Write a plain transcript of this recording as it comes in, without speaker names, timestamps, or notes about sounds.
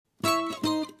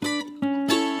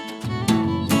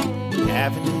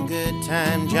Having a good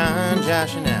time, John,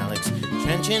 Josh, and Alex.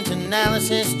 Trenchant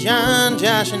analysis, John,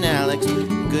 Josh, and Alex.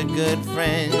 Good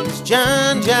friends,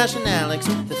 John, Josh, and Alex.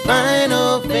 The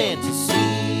Final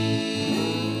Fantasy.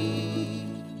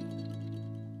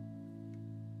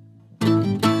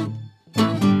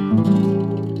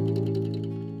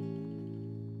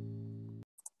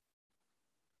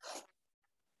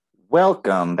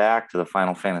 Welcome back to the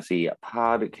Final Fantasy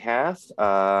podcast.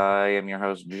 I am your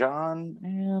host, John,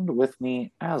 and with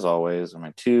me, as always, are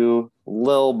my two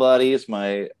little buddies,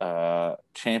 my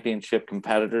championship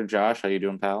competitor, Josh. How you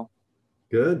doing, pal?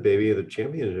 Good, baby. The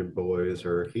championship boys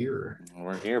are here.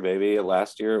 We're here, baby.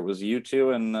 Last year it was you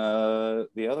two and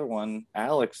the other one,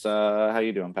 Alex. How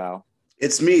you doing, pal?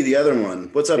 It's me, the other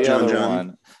one. What's up,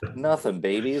 John? Nothing,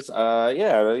 babies.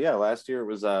 Yeah. Last year it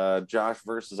was Josh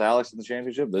versus Alex in the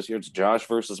championship. This year it's Josh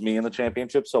versus me in the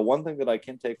championship. So one thing that I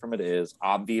can take from it is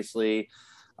obviously,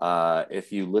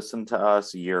 if you listen to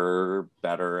us, you're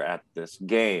better at this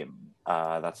game.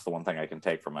 That's the one thing I can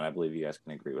take from it. I believe you guys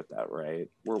can agree with that, right?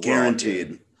 We're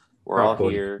guaranteed. We're all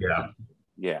here.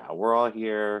 Yeah, we're all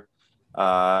here.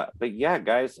 But yeah,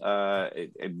 guys,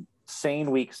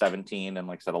 insane week 17, and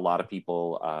like I said, a lot of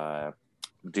people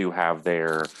do have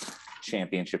their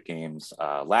championship games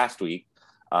last week.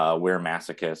 We're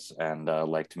masochists and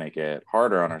like to make it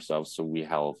harder on ourselves, so we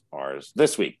held ours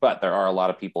this week. But there are a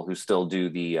lot of people who still do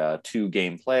the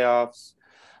 2-game playoffs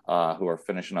who are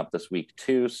finishing up this week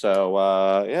too.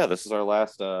 So yeah, this is our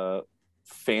last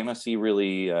fantasy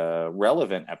really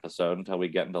relevant episode until we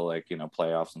get into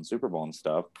playoffs and Super Bowl and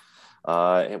stuff.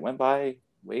 It went by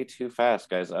way too fast,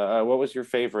 guys. What was your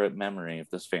favorite memory of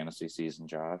this fantasy season,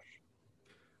 Josh?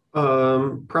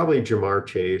 Probably Jamar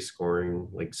Chase scoring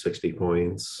like 60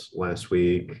 points last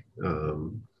week. A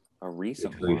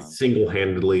recent one.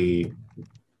 Single-handedly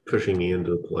pushing me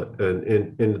into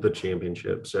the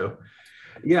championship. So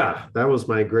yeah, that was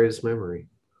my greatest memory.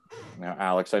 Now,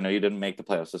 Alex, I know you didn't make the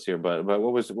playoffs this year, but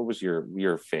what was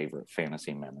your favorite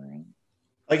fantasy memory?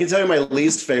 I can tell you my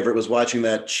least favorite was watching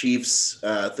that Chiefs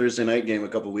Thursday night game a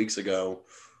couple weeks ago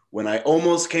when I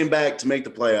almost came back to make the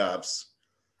playoffs.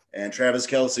 And Travis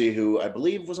Kelce, who I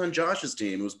believe was on Josh's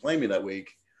team, who was playing me that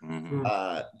week,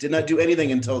 did not do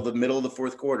anything until the middle of the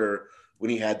fourth quarter when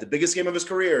he had the biggest game of his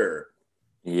career.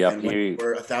 Yep, and went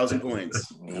for 1,000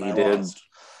 points. And I lost.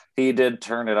 He did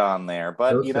turn it on there,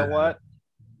 but you know what?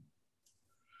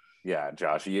 Yeah,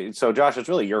 Josh. Josh, it's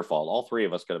really your fault. All three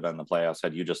of us could have been in the playoffs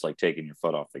had you just taken your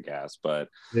foot off the gas. But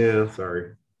yeah,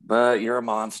 sorry. But you're a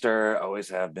monster. Always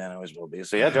have been. Always will be.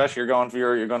 So yeah, Josh, you're going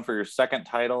for your second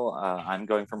title. I'm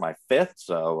going for my fifth.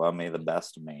 So may the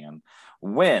best man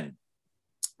win.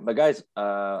 But guys,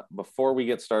 before we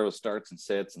get started with starts and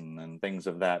sits and things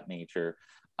of that nature,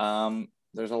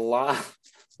 there's a lot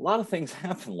of things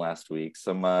happened last week.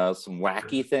 Some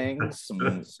wacky things,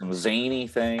 some zany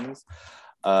things.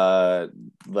 Finished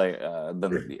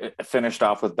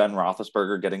off with Ben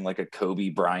Roethlisberger getting a Kobe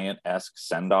Bryant-esque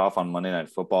send-off on Monday Night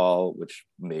Football, which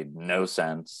made no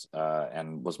sense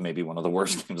and was maybe one of the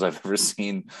worst games I've ever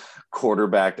seen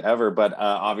quarterbacked ever. But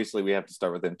obviously we have to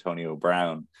start with Antonio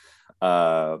Brown.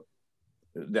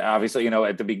 Obviously,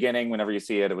 at the beginning, whenever you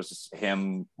see it, it was just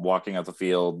him walking out the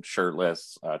field,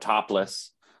 shirtless,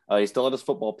 topless. He still had his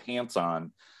football pants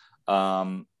on.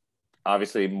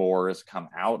 Obviously, more has come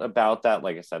out about that.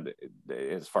 Like I said,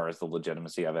 as far as the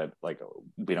legitimacy of it,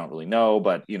 we don't really know.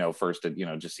 But, first, it,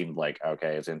 just seemed like,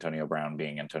 okay, it's Antonio Brown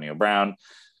being Antonio Brown,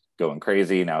 going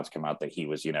crazy. Now it's come out that he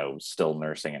was, still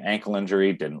nursing an ankle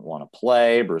injury, didn't want to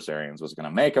play. Bruce Arians was going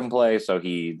to make him play. So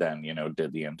he then,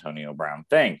 did the Antonio Brown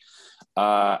thing.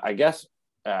 I guess,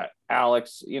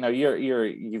 Alex,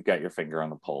 you've got your finger on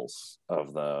the pulse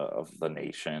of the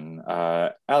nation.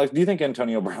 Alex, do you think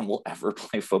Antonio Brown will ever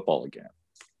play football again?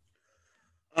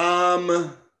 You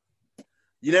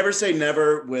never say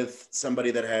never with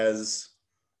somebody that has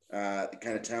the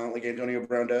kind of talent like Antonio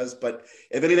Brown does. But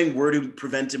if anything were to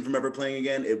prevent him from ever playing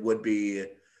again, it would be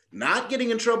not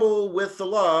getting in trouble with the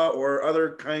law or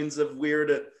other kinds of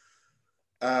weird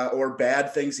or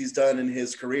bad things he's done in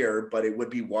his career, but it would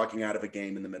be walking out of a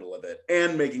game in the middle of it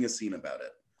and making a scene about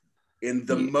it in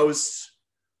the most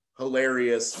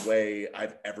hilarious way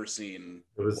I've ever seen.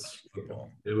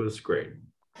 It was great.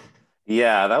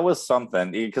 Yeah, that was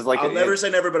something. Because I'll never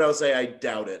say never, but I'll say I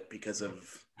doubt it because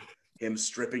of him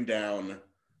stripping down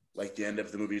like the end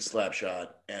of the movie Slapshot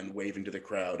and waving to the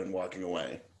crowd and walking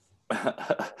away.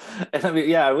 And I mean,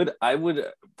 yeah, I would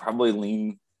probably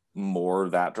lean more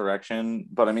that direction,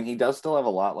 but I mean, he does still have a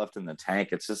lot left in the tank.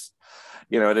 It's just,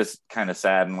 it is kind of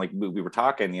sad. And we were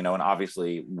talking, and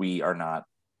obviously we are not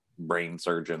brain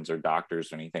surgeons or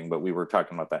doctors or anything, but we were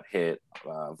talking about that hit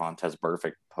Vontez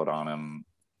Burfict put on him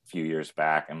a few years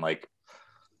back, and like,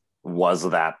 was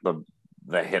that the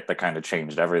hit that kind of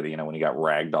changed everything, when he got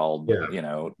ragdolled,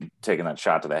 taking that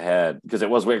shot to the head? Because it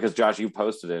was weird, because Josh, you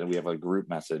posted it and we have a group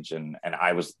message, and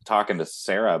I was talking to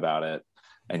Sarah about it,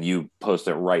 and you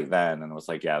posted it right then, and it was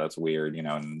like, yeah, that's weird,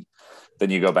 and then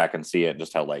you go back and see it,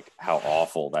 just how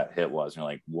awful that hit was. And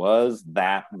you're like, was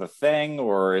that the thing,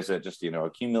 or is it just, a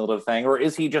cumulative thing, or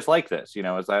is he just like this?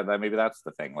 Is that maybe that's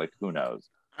the thing? Like, who knows?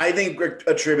 I think we're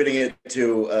attributing it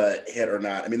to a hit or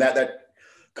not. I mean, that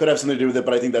could have something to do with it,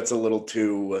 but I think that's a little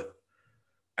too,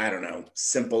 I don't know,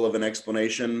 simple of an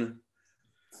explanation.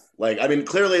 Like, I mean,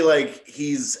 clearly, like,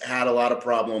 he's had a lot of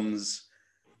problems,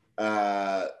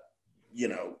 getting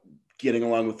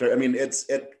along with her. I mean,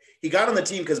 he got on the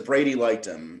team because Brady liked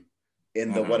him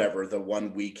in the the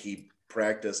 1 week he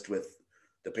practiced with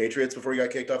the Patriots before he got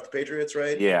kicked off the Patriots,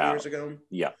 right? Yeah. 2 years ago.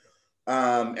 Yeah.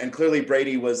 And clearly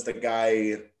Brady was the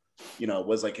guy,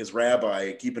 was like his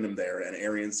rabbi keeping him there, and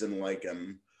Arians didn't like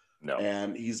him. No.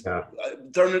 And he's shown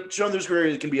through his career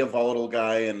he can be a volatile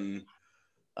guy, and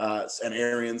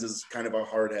Arians is kind of a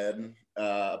hard head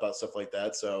about stuff like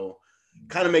that. So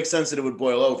kind of makes sense that it would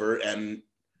boil over. And,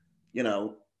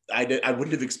 I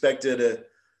wouldn't have expected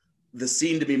the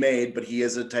scene to be made, but he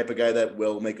is a type of guy that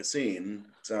will make a scene.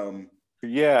 So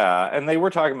yeah, and they were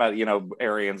talking about,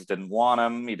 Arians didn't want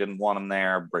him. He didn't want him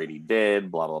there. Brady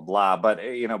did, blah, blah, blah. But,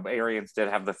 Arians did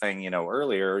have the thing,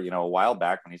 earlier, a while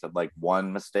back, when he said, like,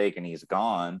 one mistake and he's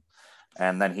gone.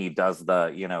 And then he does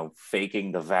the,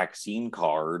 faking the vaccine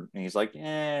card. And he's like,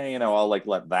 I'll, like,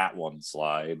 let that one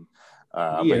slide.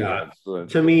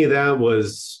 To me, that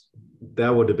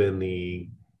would have been the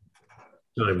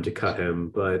time to cut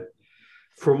him. But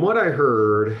from what I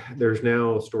heard, there's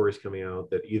now stories coming out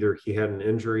that either he had an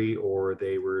injury or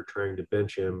they were trying to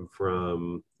bench him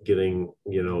from getting,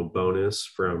 bonus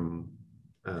from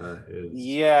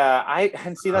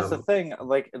and see, that's the thing.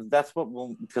 Like, that's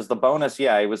because the bonus, he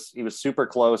was super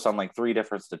close on like 3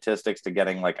 different statistics to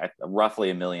getting like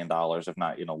roughly $1 million, if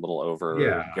not, a little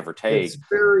over, give or take.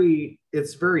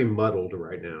 It's very muddled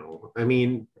right now. I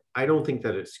mean, I don't think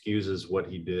that excuses what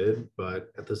he did, but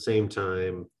at the same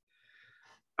time,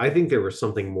 I think there was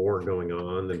something more going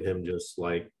on than him just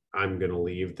like, I'm going to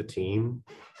leave the team.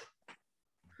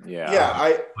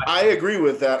 Yeah, I agree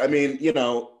with that. I mean,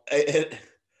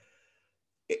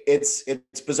 it's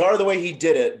bizarre the way he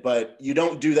did it, but you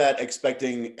don't do that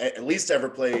expecting at least to ever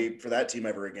play for that team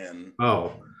ever again.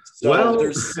 Oh, so well,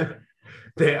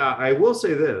 I will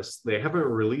say this: they haven't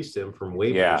released him from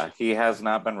waivers. Yeah, he has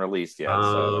not been released yet.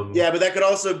 Yeah, but that could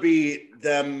also be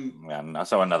them.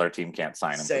 So another team can't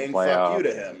sign him, saying "fuck you"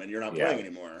 to him, and you're not playing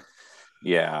anymore.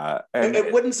 Yeah, and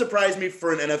it wouldn't surprise me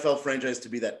for an NFL franchise to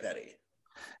be that petty.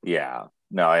 Yeah,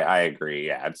 no, I agree.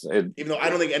 Yeah, even though I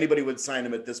don't think anybody would sign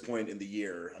him at this point in the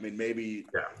year. I mean, maybe.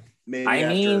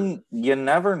 You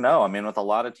never know. I mean, with a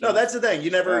lot of teams. No, that's the thing.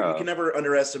 You can never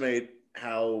underestimate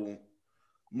how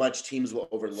much teams will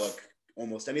overlook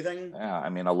almost anything. Yeah, I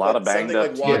mean, a lot of banged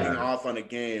up. Something like walking off on a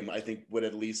game, I think would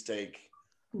at least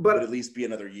be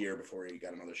another year before he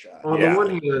got another shot. On the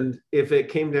one hand, if it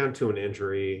came down to an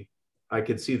injury, I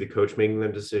could see the coach making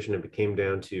that decision. If it came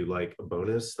down to like a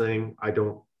bonus thing, I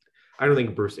don't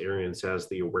think Bruce Arians has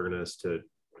the awareness to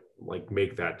like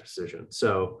make that decision.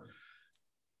 So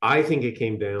I think it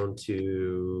came down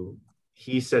to,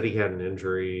 he said he had an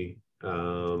injury.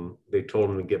 They told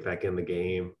him to get back in the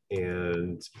game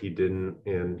and he didn't,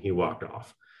 and he walked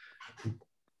off.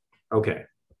 Okay.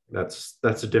 That's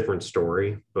a different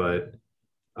story, but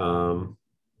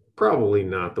probably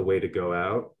not the way to go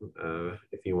out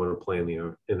if you want to play in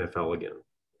the NFL again,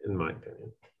 in my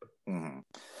opinion. Mm-hmm.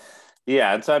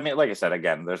 Yeah, and so I mean, like I said,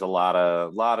 again, there's a lot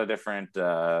of different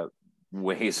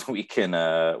ways we can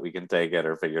take it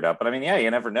or figure it out. But I mean,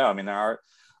 you never know. I mean, there are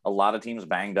a lot of teams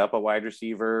banged up a wide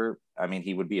receiver. I mean,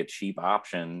 he would be a cheap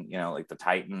option, like the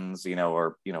Titans,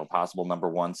 or possible number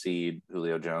 1 seed.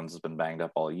 Julio Jones has been banged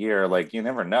up all year. Like, you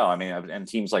never know. I mean, and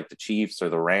teams like the Chiefs or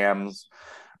the Rams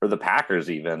or the Packers,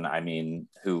 even, I mean,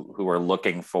 who are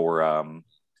looking for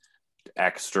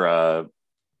extra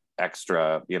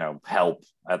help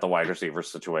at the wide receiver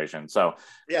situation. So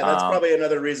that's probably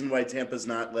another reason why Tampa's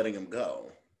not letting him go.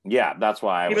 Yeah, that's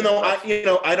why. Even though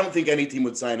I don't think any team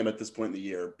would sign him at this point in the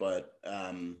year, but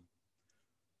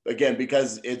again,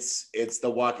 because it's the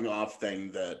walking off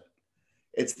thing that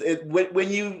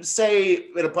when you say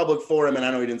in a public forum, and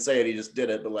I know he didn't say it, he just did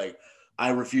it, but like, I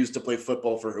refuse to play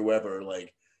football for whoever,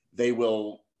 like, they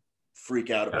will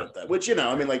freak out about that. Which,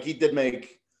 I mean, like, he did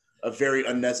make a very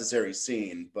unnecessary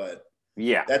scene, but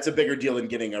Yeah. That's a bigger deal than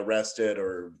getting arrested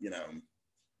or,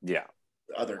 Yeah.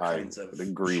 other kinds of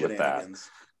agree with that. shenanigans.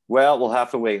 Well, we'll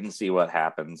have to wait and see what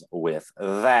happens with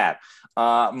that.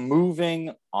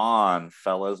 Moving on,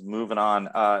 fellas, moving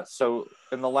on. So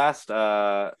in the last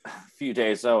few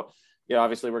days,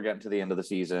 obviously we're getting to the end of the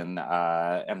season.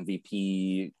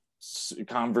 MVP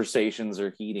conversations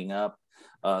are heating up,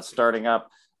 starting up.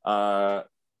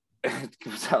 It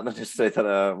comes out to say that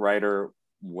a writer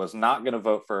was not going to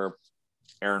vote for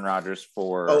Aaron Rodgers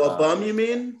for... Oh, a bum, you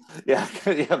mean? Yeah,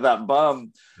 that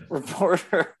bum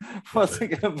reporter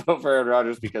wasn't going to vote for Aaron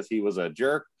Rodgers because he was a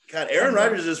jerk. God, Aaron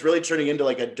Rodgers is really turning into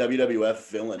like a WWF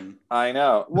villain. I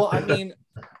know. Well, I mean,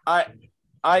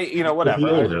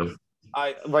 whatever.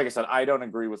 Like I said, I don't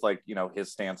agree with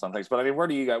his stance on things, but I mean, where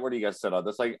do you guys sit on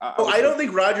this? I don't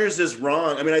think Rodgers is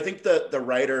wrong. I mean, I think the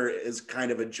writer is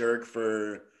kind of a jerk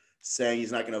for saying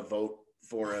he's not going to vote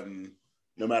for him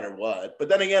no matter what. But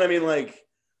then again, I mean,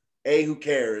 who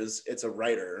cares? It's a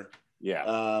writer.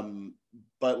 Yeah.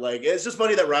 But it's just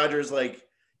funny that Rodgers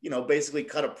basically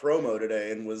cut a promo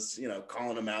today and was,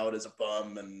 calling him out as a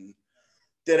bum and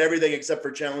did everything except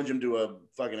for challenge him to a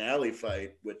fucking alley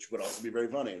fight, which would also be very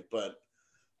funny. But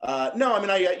no, I mean,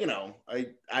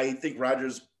 I think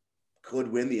Rodgers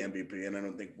could win the MVP, and I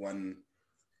don't think one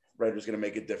writer's going to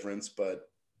make a difference. But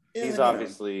he's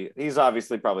obviously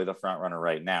probably the front runner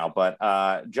right now. But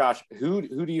Josh, who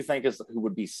do you think who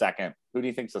would be second? Who do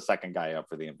you think is the second guy up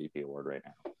for the MVP award right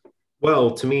now?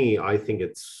 Well, to me, I think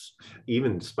it's,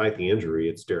 even despite the injury,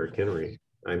 it's Derrick Henry.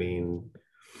 I mean,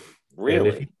 really,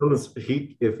 if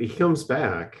he comes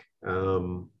back,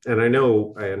 and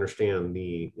I understand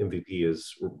the MVP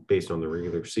is based on the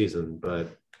regular season,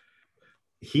 but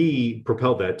he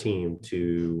propelled that team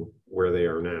to where they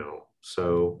are now.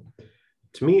 So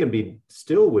to me,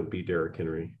 would be Derrick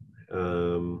Henry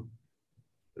in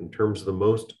terms of the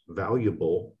most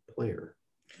valuable player.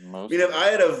 If I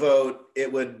had a vote,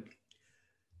 it would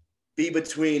be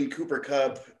between Cooper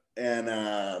Kupp and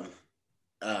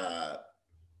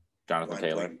Jonathan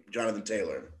Taylor.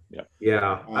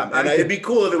 Yeah. And it'd be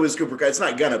cool if it was Cooper Kupp. It's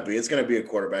not gonna be. It's gonna be a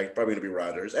quarterback. Probably gonna be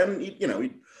Rodgers. And they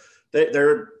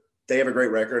have a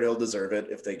great record. He'll deserve it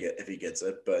if he gets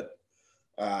it. But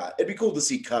it'd be cool to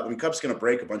see Kupp. I mean, Kupp's gonna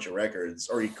break a bunch of records,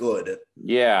 or he could.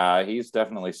 Yeah, he's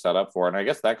definitely set up for it. And I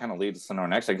guess that kind of leads us into our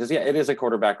next thing, because it is a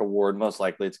quarterback award. Most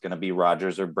likely, it's going to be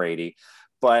Rodgers or Brady.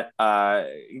 But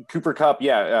Cooper Kupp,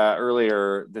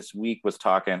 earlier this week, it's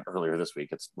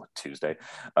Tuesday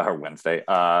or Wednesday.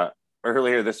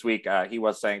 Earlier this week, he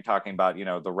was talking about,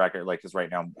 the record, because right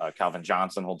now Calvin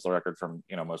Johnson holds the record from,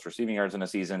 most receiving yards in a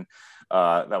season.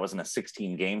 That was in a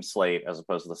 16-game slate as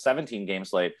opposed to the 17-game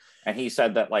slate. And he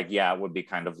said that, it would be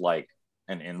kind of like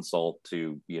an insult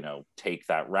to, take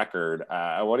that record.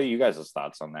 What are you guys'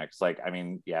 thoughts on that? Because,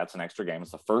 it's an extra game. It's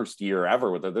the first year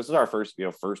ever with it. This is our first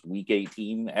week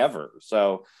 18 ever.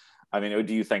 So, I mean,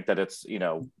 do you think that it's,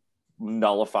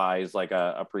 nullifies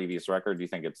a previous record? Do you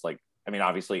think it's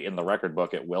obviously in the record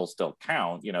book, it will still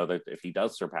count, that if he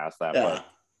does surpass that. Yeah. But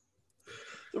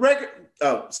the record.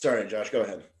 Oh, sorry, Josh, go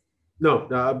ahead. No,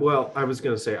 well, I was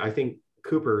going to say, I think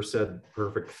Cooper said the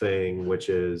perfect thing, which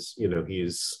is,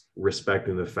 he's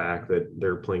respecting the fact that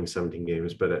they're playing 17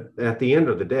 games. But at the end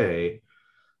of the day,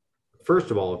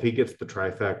 first of all, if he gets the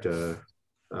trifecta,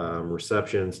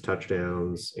 receptions,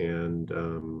 touchdowns, and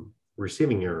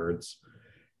receiving yards,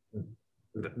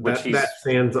 that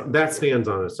stands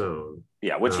on its own.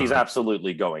 Yeah, which he's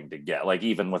absolutely going to get,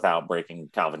 even without breaking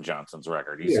Calvin Johnson's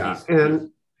record. He's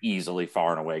easily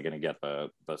far and away going to get the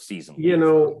season.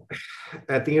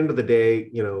 At the end of the day,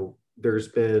 there's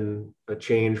been a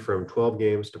change from 12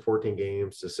 games to 14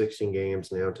 games to 16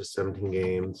 games, now to 17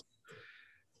 games.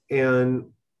 And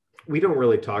we don't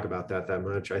really talk about that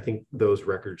much. I think those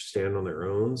records stand on their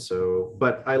own. So,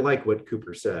 but I like what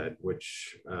Cooper said,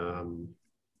 which,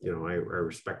 I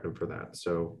respect him for that.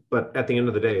 So, but at the end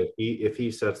of the day, if he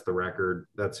sets the record,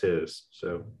 that's his.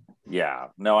 So, yeah,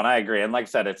 no, and I agree. And like I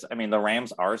said, the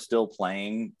Rams are still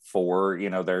playing for,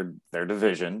 their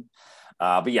division.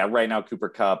 But yeah, right now, Cooper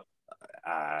Kupp,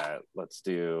 let's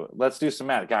do some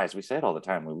math. Guys, we say it all the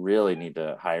time. We really need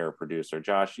to hire a producer.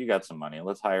 Josh, you got some money.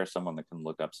 Let's hire someone that can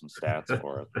look up some stats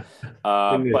for us.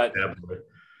 But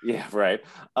yeah, right.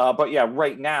 But yeah,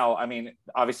 right now,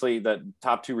 obviously the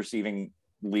top two receiving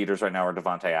leaders right now are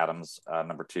Davante Adams,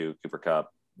 number 2, Cooper Kupp,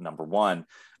 number 1.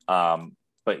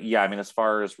 But yeah, as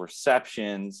far as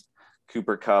receptions,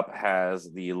 Cooper Kupp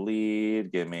has the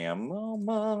lead. Give me a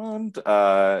moment.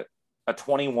 A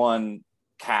 21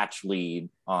 catch lead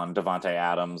on Davante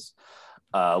Adams,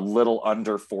 a little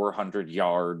under 400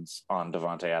 yards on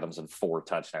Davante Adams, and 4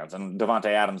 touchdowns. And Davante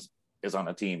Adams is on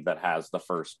a team that has the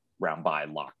first round bye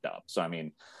locked up. So, I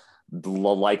mean, the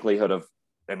likelihood of,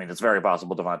 I mean, it's very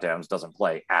possible Davante Adams doesn't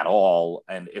play at all.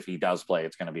 And if he does play,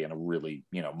 it's going to be in a really,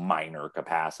 minor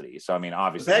capacity. So, I mean,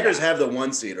 obviously. The Packers have the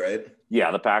 1 seed, right?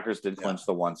 Yeah, the Packers did clinch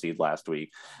the 1 seed last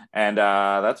week. And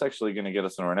that's actually going to get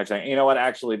us into our next thing. You know what?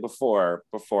 Actually, before,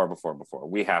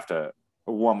 we have to,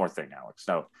 one more thing, Alex.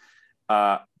 No,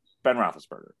 Ben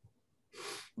Roethlisberger.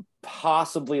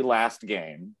 Possibly last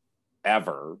game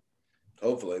ever.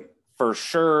 Hopefully. For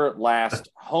sure, last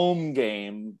home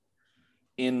game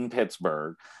in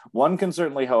Pittsburgh. One can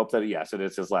certainly hope that, yes, it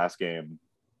is his last game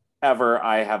ever.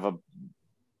 I have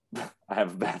a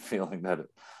bad feeling that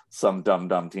some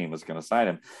dumb team is going to sign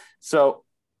him. So,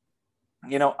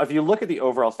 if you look at the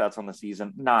overall stats on the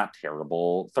season, not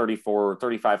terrible.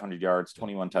 3,500 yards,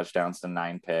 21 touchdowns to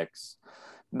 9 picks.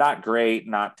 Not great,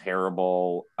 not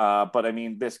terrible. But I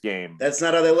mean, this game. That's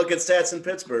not how they look at stats in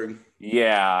Pittsburgh.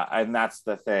 Yeah, and that's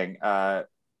the thing.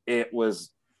 It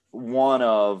was one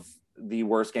of the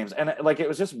worst games. And it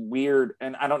was just weird.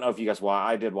 And I don't know if you guys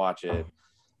I did watch it.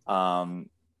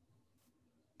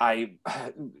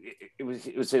 It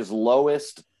was his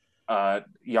lowest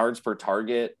yards per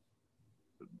target,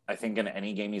 I think, in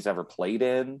any game he's ever played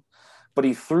in. But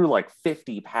he threw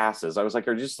 50 passes. I was like,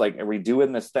 are we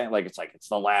doing this thing? It's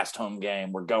the last home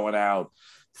game. We're going out,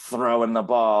 throwing the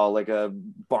ball like a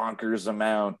bonkers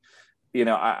amount.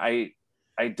 I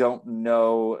don't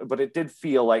know, but it did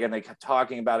feel like, and they kept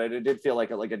talking about it, it did feel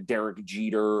like a Derek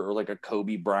Jeter or a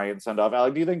Kobe Bryant send-off.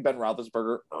 Alec, do you think Ben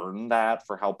Roethlisberger earned that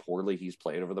for how poorly he's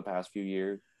played over the past few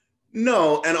years?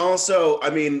 No, and also, I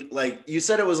mean, you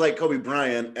said it was like Kobe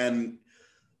Bryant, and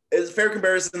it's a fair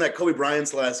comparison that Kobe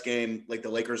Bryant's last game, the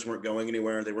Lakers weren't going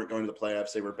anywhere. They weren't going to the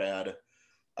playoffs. They were bad.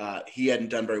 He hadn't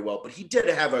done very well, but he did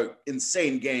have an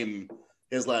insane game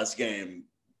his last game.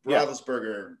 Yeah.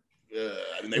 Roethlisberger,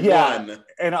 they won.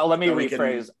 And let me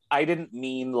rephrase. I didn't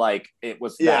mean it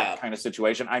was that kind of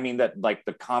situation. I mean that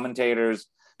the commentators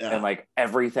and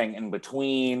everything in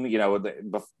between,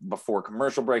 before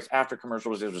commercial breaks, after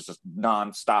commercial breaks, it was just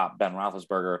nonstop Ben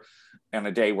Roethlisberger. And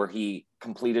a day where he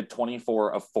completed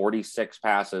 24 of 46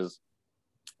 passes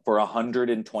for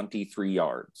 123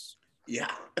 yards.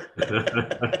 Yeah.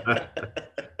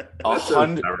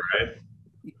 100. Right.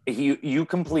 You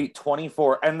complete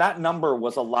 24, and that number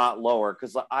was a lot lower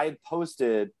because I had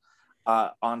posted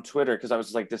on Twitter because I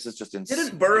was like, this is just insane.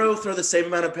 Didn't Burrow throw the same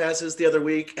amount of passes the other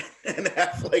week and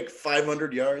have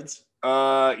 500 yards?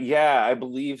 Yeah, I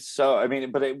believe so. I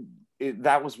mean, but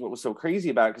that was what was so crazy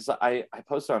about it because I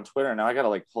posted on Twitter. Now I got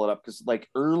to pull it up because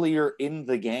earlier in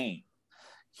the game,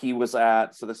 he was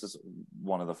at, so this is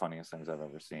one of the funniest things I've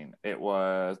ever seen. It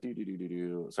was,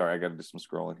 sorry, I got to do some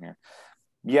scrolling here.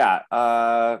 Yeah.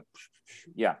 Wow.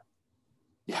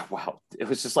 It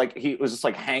was just he was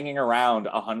just hanging around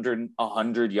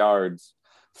 100 yards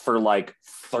for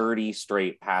 30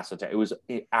 straight pass attempts. It was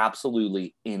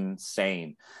absolutely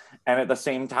insane. And at the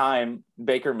same time,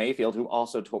 Baker Mayfield, who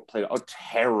also played a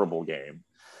terrible game,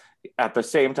 at the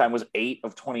same time was 8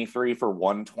 of 23 for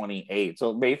 128.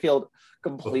 So Mayfield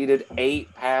completed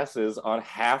 8 passes on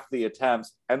half the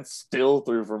attempts and still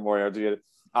threw for more yards.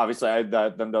 Obviously,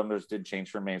 them numbers did change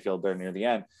for Mayfield there near the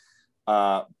end.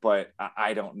 But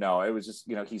I don't know. It was just,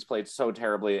 he's played so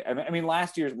terribly. And I mean,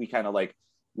 last year we kind of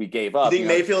we gave up. You think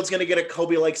Mayfield's going to get a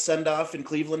Kobe send-off in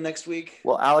Cleveland next week?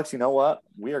 Well, Alex, you know what?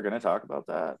 We are going to talk about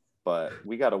that, but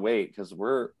we got to wait because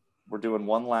we're doing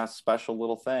one last special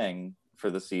little thing for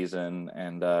the season,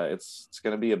 and it's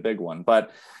going to be a big one.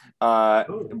 But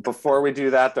before we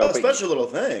do that, though, a special little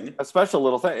thing.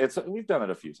 We've done it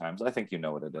a few times. I think you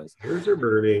know what it is. Ears are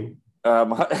burning.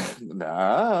 But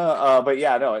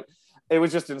yeah, no. It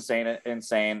was just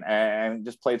insane, and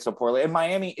just played so poorly. And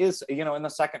Miami is, in the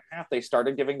second half, they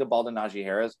started giving the ball to Najee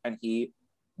Harris, and he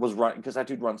was running because that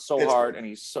dude runs so hard, and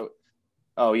he's so.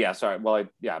 Oh yeah, sorry. Well,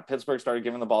 Pittsburgh started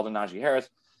giving the ball to Najee Harris,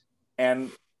 and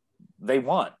they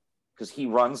won because he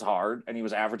runs hard, and he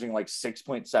was averaging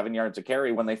 6.7 yards a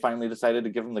carry when they finally decided to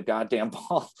give him the goddamn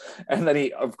ball, and then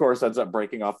he, of course, ends up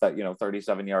breaking off that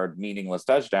 37-yard meaningless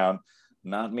touchdown.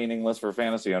 Not meaningless for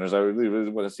fantasy owners. I really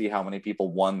want to see how many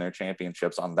people won their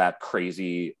championships on that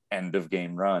crazy end of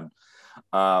game run.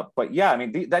 But yeah, I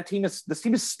mean, this team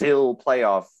is still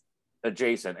playoff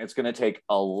adjacent. It's going to take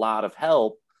a lot of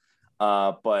help,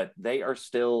 but they are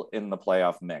still in the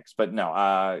playoff mix. But no,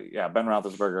 Ben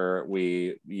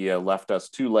Roethlisberger, you left us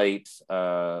too late.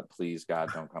 Please, God,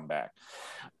 don't come back.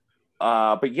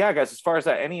 But yeah, guys, as far as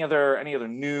that, any other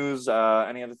news,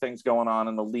 any other things going on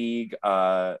in the league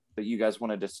that you guys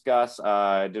want to discuss?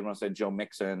 I did want to say Joe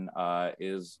Mixon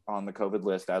is on the COVID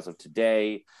list as of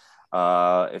today.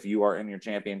 If you are in your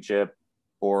championship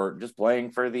or just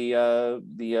playing for the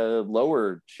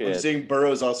lower shit. I'm seeing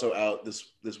Burrow's also out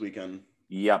this weekend.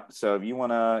 Yep. So if you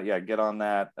want to, get on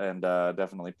that and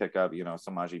definitely pick up,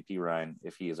 Samaje Perine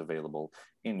if he is available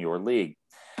in your league.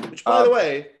 Which, by the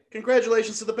way,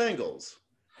 congratulations to the Bengals.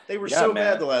 They were so man.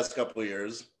 bad the last couple of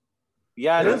years.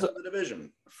 Yeah, it is. The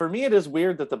division. For me, it is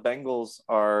weird that the Bengals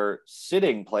are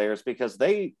sitting players because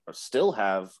they still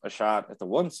have a shot at the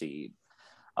 1 seed.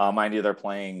 Mind you, they're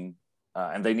playing,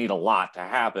 and they need a lot to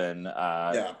happen.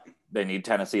 They need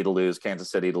Tennessee to lose, Kansas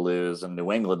City to lose, and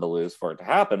New England to lose for it to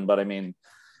happen. But I mean,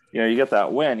 you get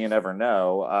that win, you never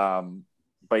know.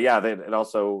 But yeah, it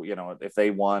also, if they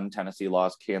won, Tennessee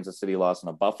lost, Kansas City lost, and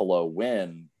a Buffalo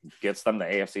win gets them the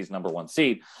AFC's number 1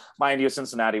 seed. Mind you,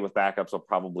 Cincinnati with backups will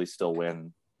probably still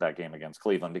win that game against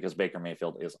Cleveland because Baker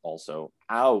Mayfield is also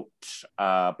out.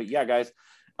 But yeah, guys,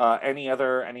 any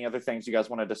other things you guys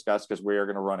want to discuss? Because we are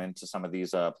going to run into some of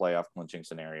these playoff clinching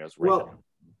scenarios. Now.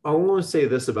 I want to say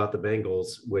this about the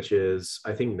Bengals, which is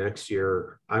I think next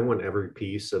year I want every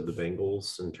piece of the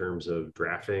Bengals in terms of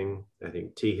drafting. I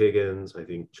think T. Higgins, I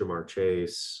think Jamar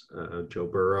Chase, Joe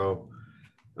Burrow.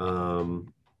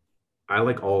 I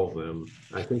like all of them.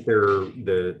 I think they're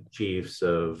the Chiefs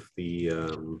of the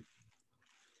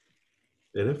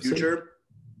NFC. Future.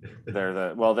 They're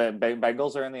the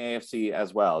Bengals are in the AFC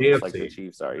as well, just like the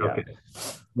Chiefs are. Yeah. Okay.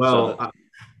 Well,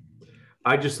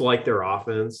 I just like their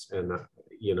offense, and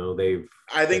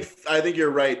I think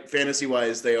you're right. Fantasy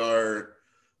wise, they are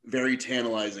very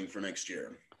tantalizing for next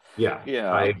year. Yeah,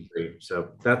 I agree.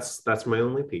 So that's my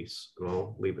only piece, and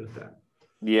I'll leave it at that.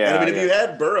 Yeah, and if you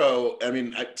had Burrow,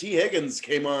 T. Higgins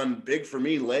came on big for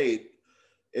me late.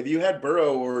 If you had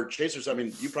Burrow or Chase or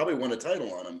something, you probably won a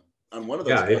title on him on one of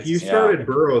those. Yeah, if you started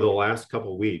Burrow the last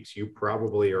couple of weeks, you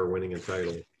probably are winning a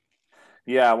title.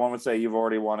 Yeah, one would say you've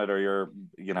already won it, or you're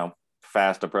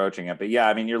fast approaching it. But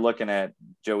yeah, you're looking at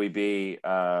Joey B,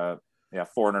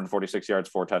 446 yards,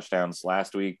 4 touchdowns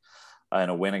last week,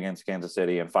 and a win against Kansas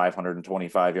City, and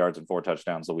 525 yards and 4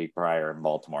 touchdowns the week prior in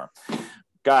Baltimore.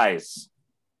 Guys,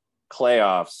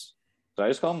 playoffs. Did I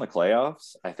just call them the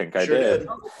playoffs? I think I did.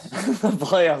 The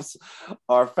playoffs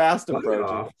are fast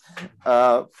approaching.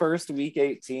 First week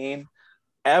 18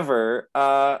 ever.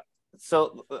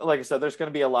 So like I said, there's going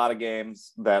to be a lot of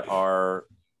games that are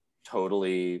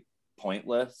totally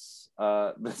pointless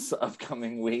this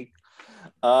upcoming week,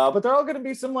 but there are going to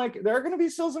be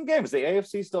still some games. The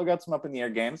AFC still got some up in the air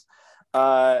games.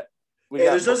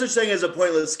 There's no such thing as a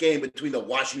pointless game between the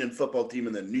Washington football team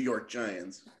and the New York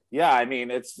Giants. Yeah,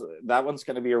 that one's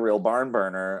going to be a real barn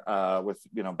burner with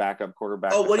backup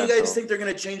quarterback. Oh, what do you guys think they're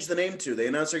going to change the name to? They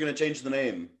announced they're going to change the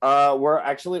name. We're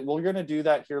going to do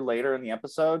that here later in the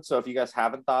episode. So if you guys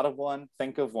haven't thought of one,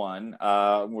 think of one.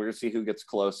 We're going to see who gets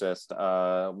closest.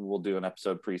 We'll do an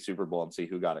episode pre-Super Bowl and see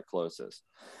who got it closest.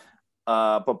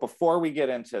 But before we get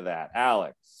into that,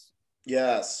 Alex.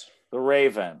 Yes. The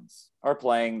Ravens are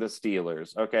playing the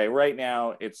Steelers. Okay, right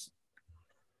now it's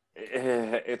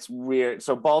weird.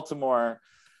 So Baltimore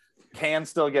can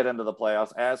still get into the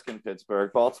playoffs, as can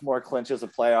Pittsburgh. Baltimore clinches a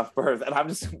playoff berth, and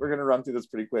we're going to run through this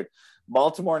pretty quick.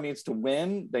 Baltimore needs to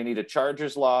win. They need a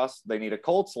Chargers loss. They need a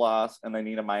Colts loss, and they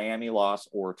need a Miami loss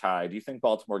or tie. Do you think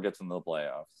Baltimore gets into the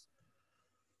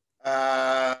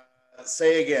playoffs?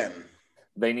 Say again.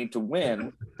 They need to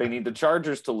win. They need the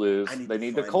Chargers to lose. They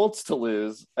need the Colts to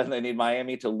lose, and they need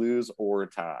Miami to lose or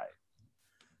tie.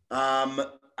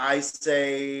 I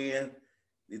say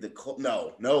the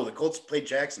Colts played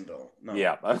Jacksonville. No.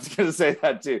 Yeah, I was going to say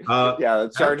that too.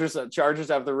 The Chargers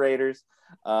have the Raiders.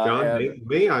 John,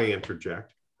 may I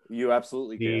interject? You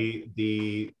absolutely can.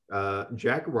 The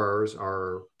Jaguars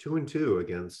are 2-2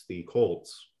 against the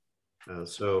Colts.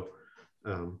 So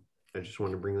I just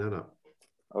wanted to bring that up.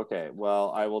 Okay,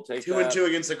 well, I will take 2-2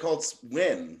 against the Colts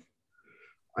win.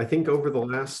 I think over the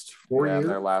last 4 years.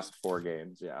 Their last 4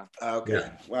 games, yeah. Okay.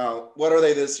 Yeah. Well, what are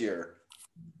they this year?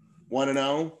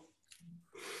 1-0?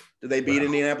 Did they beat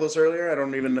Indianapolis earlier? I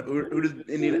don't even know. Who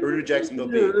did Jacksonville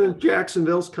beat?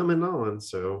 Jacksonville's coming on,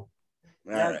 so.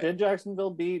 Right. Did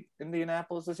Jacksonville beat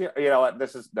Indianapolis this year? You know what?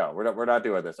 We're not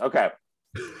doing this. Okay.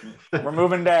 We're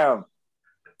moving down.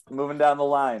 Moving down the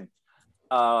line.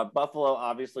 Buffalo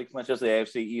obviously clinches the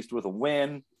AFC East with a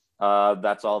win.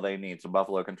 That's all they need. So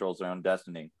Buffalo controls their own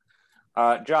destiny.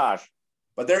 Josh.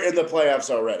 But they're in the playoffs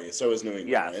already. So is New England.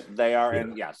 Yes, right? They are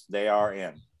in. Yes, they are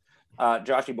in.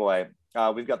 Joshy boy,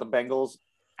 we've got the Bengals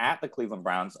at the Cleveland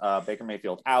Browns. Baker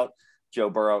Mayfield out. Joe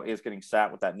Burrow is getting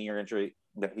sat with that knee injury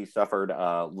that he suffered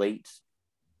late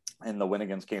in the win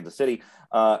against Kansas City.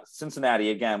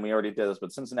 Cincinnati, again, we already did this,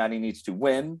 but Cincinnati needs to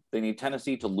win. They need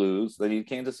Tennessee to lose. They need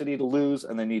Kansas City to lose,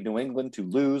 and they need New England to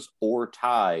lose or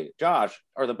tie. Josh,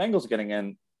 are the Bengals getting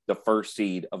in the first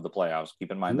seed of the playoffs?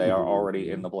 Keep in mind, they are already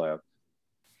in the playoffs.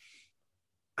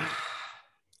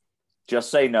 Just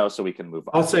say no so we can move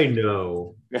on. I'll say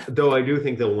no, though I do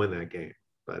think they'll win that game.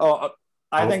 But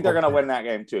I think they're going to win that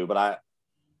game too, but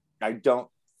I don't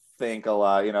think a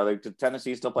lot. You know,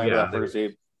 Tennessee's still playing for that first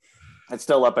seed. It's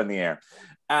still up in the air.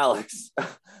 Alex,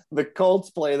 the Colts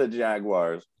play the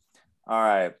Jaguars. All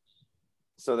right.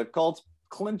 So the Colts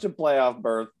clinch a playoff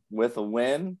berth with a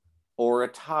win or a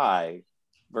tie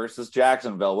versus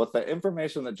Jacksonville. With the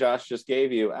information that Josh just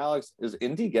gave you, Alex, is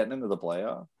Indy getting into the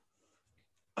playoff?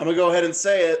 I'm going to go ahead and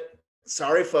say it.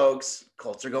 Sorry, folks.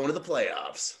 Colts are going to the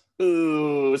playoffs.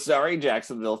 Ooh, sorry,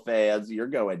 Jacksonville fans. You're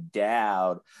going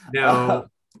down. Now,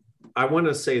 I want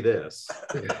to say this.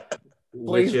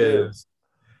 Which is,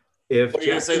 if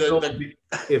Jacksonville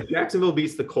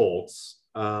beats the Colts,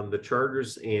 the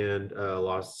Chargers and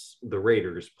the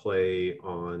Raiders play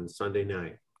on Sunday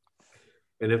night,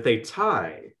 and if they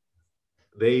tie,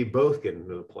 they both get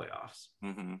into the playoffs.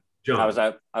 Mm-hmm. John,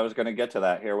 I was going to get to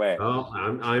that. Here, wait. Oh,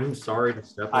 I'm sorry to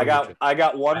step. I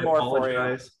got one more for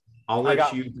you. I'll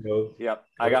let you go. Yep,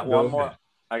 I got one more.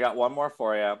 I got one more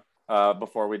for you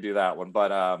before we do that one,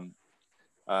 but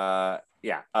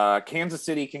Kansas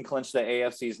City can clinch the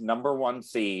AFC's number 1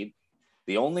 seed,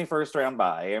 the only first round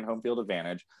bye and home field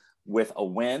advantage, with a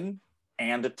win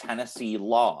and a Tennessee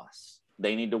loss.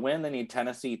 They need to win. They need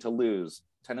Tennessee to lose.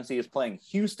 Tennessee is playing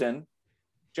Houston.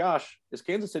 Josh, is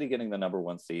Kansas City getting the number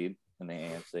 1 seed in the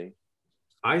AFC?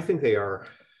 I think they are.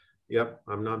 Yep,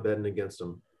 I'm not betting against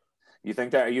them. You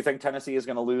think Tennessee is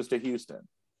going to lose to Houston?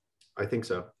 I think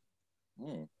so.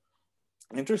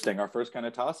 Interesting. Our first kind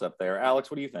of toss up there.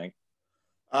 Alex, what do you think?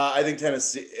 I think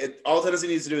Tennessee. All Tennessee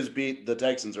needs to do is beat the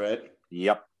Texans, right?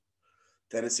 Yep.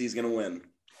 Tennessee's going to win.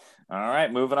 All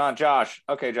right, moving on. Josh.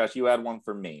 Okay, Josh, you had one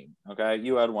for me. Okay,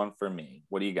 you had one for me.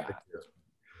 What do you got?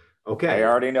 Okay. I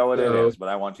already know what it is, but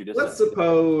I want you to let's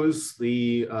suppose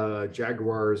the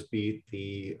Jaguars beat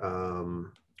the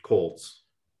Colts.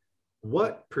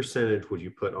 What percentage would you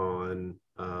put on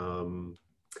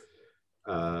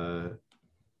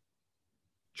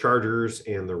Chargers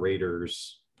and the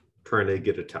Raiders trying to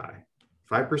get a tie?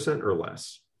 5% or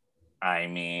less? I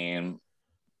mean,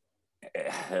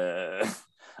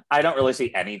 I don't really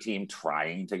see any team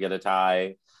trying to get a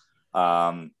tie.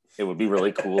 It would be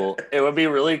really cool. It would be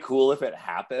really cool if it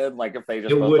happened. Like if they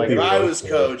just if I was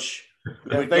coach,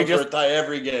 if they just tie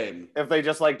every game. If they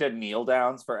just did kneel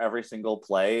downs for every single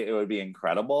play, it would be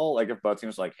incredible. Like if both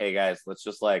teams were like, hey guys, let's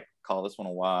just call this one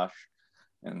a wash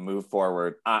and move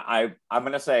forward. I'm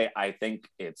gonna say I think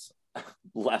it's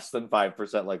less than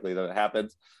 5% likely that it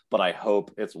happens, but I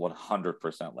hope it's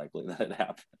 100% likely that it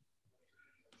happens.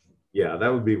 Yeah,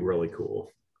 that would be really cool.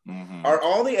 Mm-hmm. Are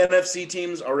all the NFC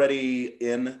teams already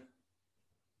in?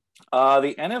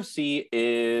 The NFC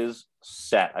is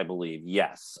set, I believe.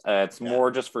 Yes. It's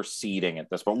more just for seeding at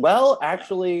this point. Well,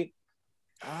 actually.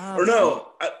 Or no,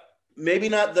 maybe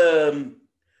not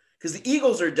because the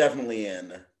Eagles are definitely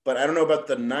in, but I don't know about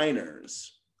the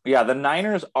Niners. Yeah, the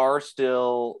Niners are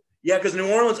still. Yeah, because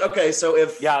New Orleans. Okay, so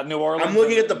New Orleans. I'm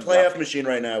looking at the playoff machine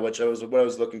right now, which was what I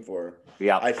was looking for.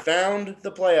 Yeah. I found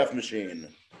the playoff machine.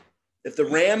 If the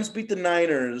Rams beat the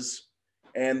Niners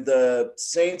and the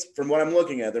Saints, from what I'm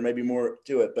looking at, there may be more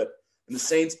to it, but the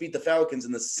Saints beat the Falcons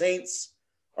and the Saints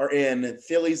are in,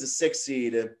 Philly's the 6th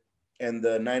seed, and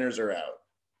the Niners are out.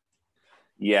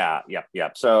 Yeah.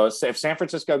 So if San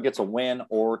Francisco gets a win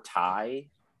or tie,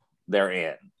 they're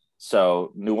in.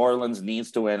 So New Orleans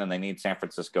needs to win and they need San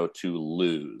Francisco to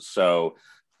lose. So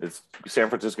San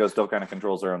Francisco still kind of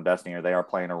controls their own destiny, or they are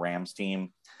playing a Rams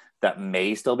team that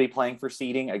may still be playing for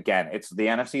seeding. Again, it's the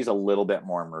NFC is a little bit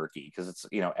more murky because it's,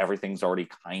 everything's already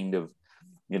kind of,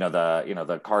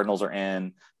 the Cardinals are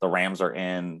in, the Rams are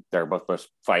in, they're both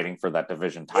fighting for that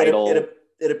division title.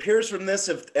 It appears from this,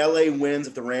 if LA wins,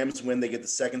 if the Rams win, they get the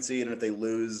 2nd seed, and if they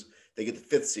lose, they get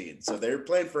the 5th seed. So they're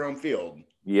playing for home field.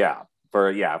 Yeah.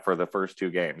 For the first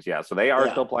 2 games. Yeah. So they are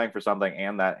still playing for something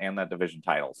and that division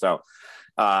title. So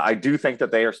I do think that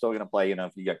they are still going to play,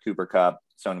 if you got Cooper Kupp,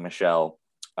 Sony Michel,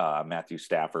 Matthew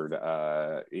Stafford,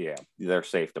 they're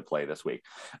safe to play this week.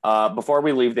 Before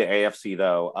we leave the AFC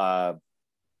though,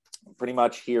 pretty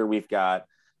much here we've got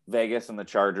Vegas and the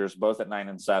Chargers both at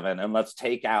 9-7, and let's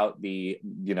take out the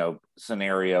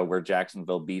scenario where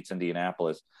Jacksonville beats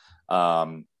Indianapolis.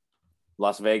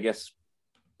 Las Vegas,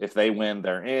 if they win,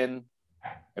 they're in.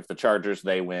 If the Chargers,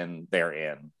 they win, they're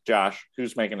in. Josh,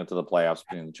 who's making it to the playoffs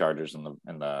between the Chargers and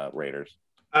the Raiders?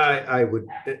 I would,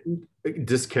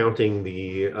 discounting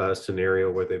the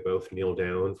scenario where they both kneel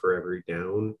down for every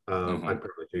down. I'd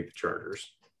probably take the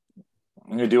Chargers.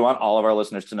 We do want all of our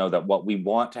listeners to know that what we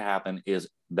want to happen is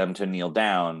them to kneel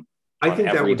down. I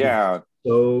think that would down. Be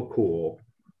so cool.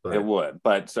 But... It would,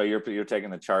 but so you're taking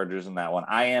the Chargers in that one.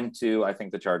 I am too. I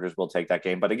think the Chargers will take that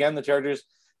game. But again, the Chargers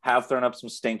have thrown up some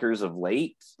stinkers of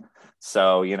late,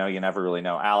 so you never really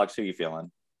know. Alex, who are you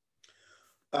feeling?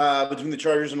 Between the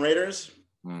Chargers and Raiders,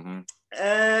 mm-hmm.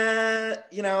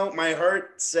 My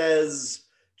heart says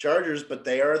Chargers, but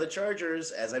they are the Chargers,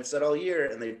 as I've said all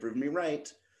year, and they've proven me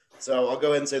right. So I'll go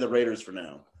ahead and say the Raiders for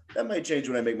now. That might change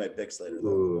when I make my picks later, though.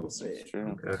 Ooh, we'll see.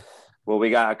 True. Okay. Well,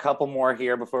 we got a couple more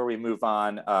here before we move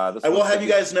on. I will have you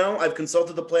guys know, I've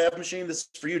consulted the playoff machine. This is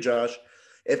for you, Josh.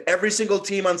 If every single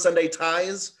team on Sunday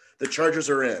ties, the Chargers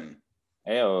are in.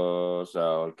 Hey-oh,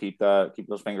 so keep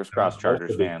those fingers crossed,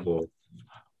 Chargers fan. Cool.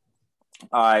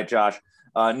 All right, Josh.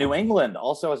 New England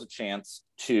also has a chance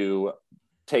to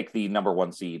take the number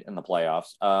 1 seed in the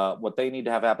playoffs. What they need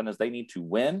to have happen is they need to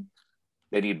win.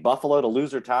 They need Buffalo to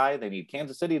lose or tie. They need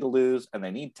Kansas City to lose, and they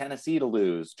need Tennessee to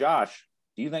lose. Josh,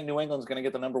 do you think New England's going to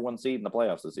get the number 1 seed in the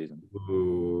playoffs this season?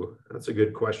 Ooh, that's a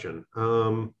good question.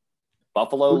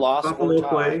 Buffalo lost. Buffalo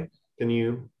play? Can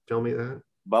you tell me that?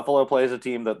 Buffalo plays a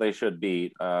team that they should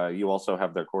beat. You also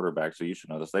have their quarterback, so you should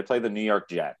know this. They play the New York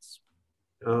Jets.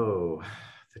 Oh,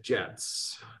 the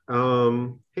Jets.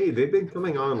 Hey, they've been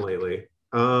coming on lately.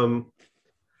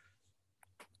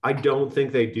 I don't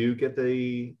think they do get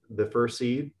the first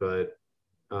seed, but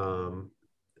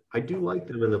I do like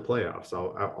them in the playoffs.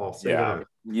 I'll say that.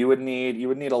 You would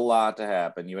need a lot to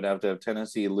happen. You would have to have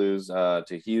Tennessee lose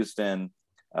to Houston,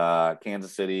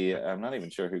 Kansas City. I'm not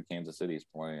even sure who Kansas City's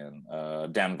playing.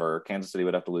 Denver. Kansas City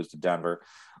would have to lose to Denver.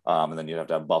 And then you'd have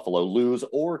to have Buffalo lose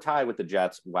or tie with the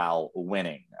Jets while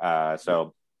winning.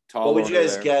 So what would you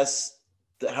guys guess?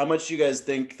 How much do you guys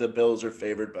think the Bills are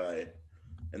favored by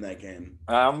in that game?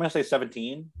 I'm going to say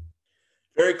 17.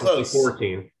 Very close.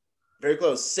 14. Very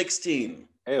close. 16.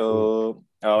 Hey-oh.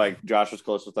 Oh, like Josh was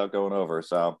close without going over.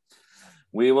 So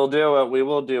we will do it. We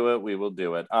will do it. We will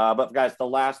do it. But guys, the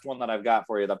last one that I've got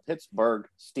for you, the Pittsburgh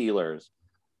Steelers.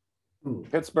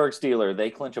 Pittsburgh Steelers, they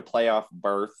clinch a playoff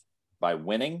berth by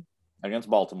winning against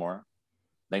Baltimore.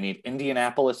 They need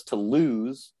Indianapolis to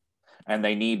lose, and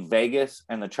they need Vegas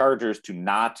and the Chargers to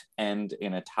not end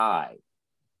in a tie.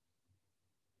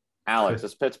 Alex,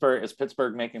 is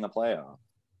Pittsburgh making the playoff?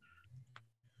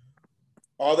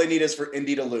 All they need is for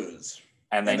Indy to lose.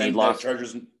 And they need lost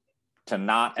Chargers to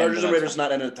not Chargers and Raiders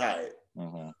not end in a tie.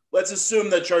 Mm-hmm. Let's assume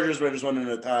that Chargers Raiders won in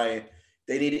a tie.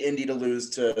 They need Indy to lose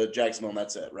to Jacksonville, and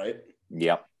that's it, right?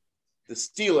 Yep. The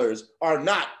Steelers are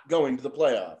not going to the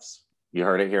playoffs. You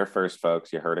heard it here first,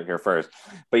 folks. You heard it here first.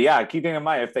 But yeah, keeping in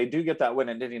mind, if they do get that win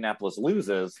and Indianapolis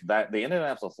loses, that the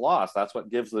Indianapolis loss, that's what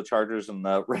gives the Chargers and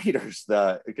the Raiders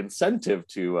the incentive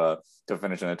to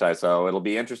finish in a tie. So it'll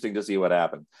be interesting to see what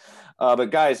happens.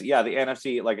 But guys, yeah, the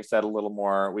NFC, like I said, a little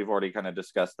more. We've already kind of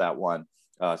discussed that one.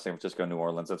 San Francisco, New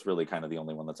Orleans. That's really kind of the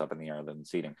only one that's up in the air than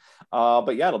seeding.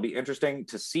 But yeah, it'll be interesting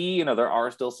to see. There are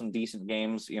still some decent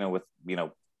games, with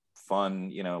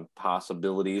fun,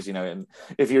 possibilities, and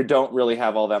if you don't really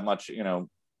have all that much,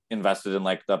 invested in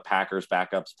like the Packers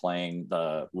backups playing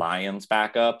the Lions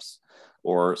backups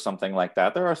or something like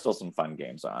that, there are still some fun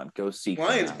games on. Go seek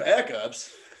Lions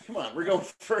backups. Come on, we're going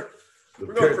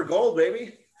for gold,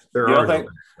 baby. There are no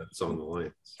backups on the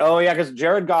Lions. Oh yeah, because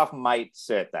Jared Goff might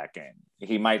sit that game.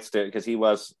 He might sit because it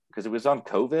was on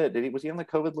COVID. Was he on the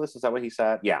COVID list? Is that what he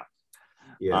said? Yeah.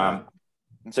 Yeah.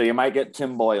 So you might get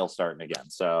Tim Boyle starting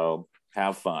again. So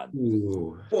have fun.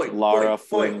 Ooh. Laura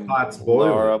Flynn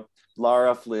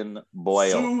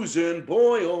Boyle. Susan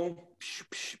Boyle.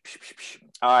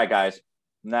 All right, guys.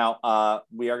 Now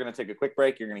we are going to take a quick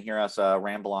break. You're going to hear us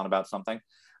ramble on about something.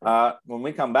 When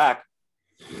we come back,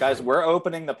 guys, we're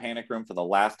opening the Panic Room for the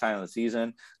last time of the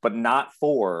season, but not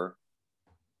for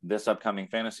this upcoming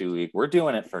fantasy week. We're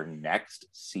doing it for next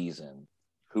season.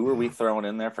 Who are we throwing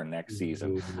in there for next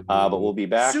season? But we'll be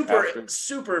back.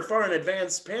 Super far in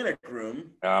advance Panic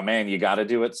Room. Oh, man, you got to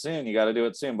do it soon.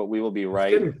 But we will be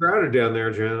right. It's getting crowded down there,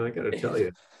 John. I got to tell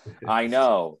you. I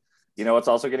know. What's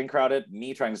also getting crowded?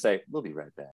 Me trying to say, we'll be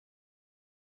right back.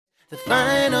 The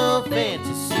Final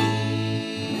Fantasy.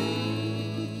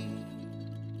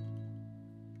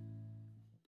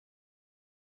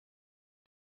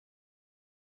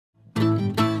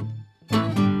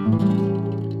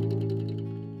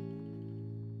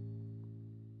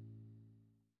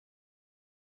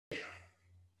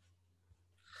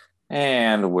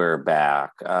 And we're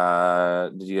back.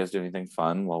 Did you guys do anything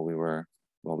fun while we were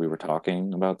while we were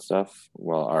talking about stuff,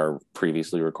 while our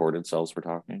previously recorded selves were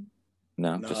talking?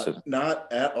 No,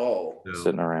 not at all.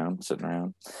 Sitting around.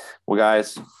 Well,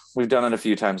 guys, we've done it a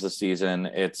few times this season.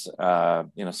 It's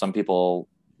some people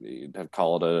have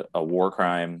called it a war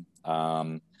crime.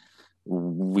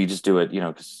 We just do it,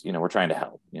 because we're trying to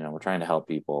help. We're trying to help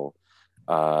people.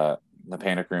 The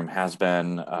Panic Room has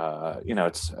been,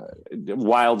 it's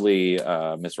wildly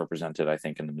misrepresented, I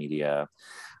think, in the media.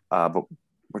 But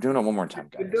we're doing it one more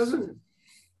time, guys.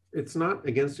 It's not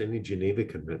against any Geneva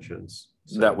Conventions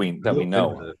that we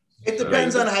know. It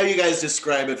depends on how you guys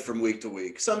describe it from week to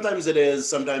week. Sometimes it is,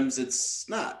 sometimes it's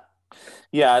not.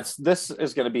 Yeah, this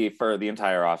is going to be for the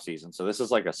entire off season. So this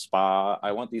is like a spa.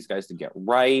 I want these guys to get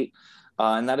right.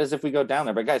 And that is if we go down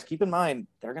there. But guys, keep in mind,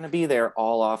 they're going to be there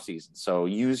all off season. So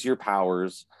use your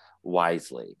powers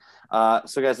wisely.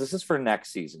 So guys, this is for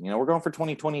next season. We're going for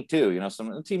 2022.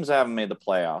 Some teams that haven't made the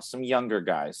playoffs, some younger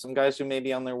guys, some guys who may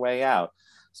be on their way out,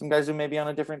 some guys who may be on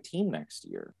a different team next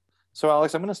year. So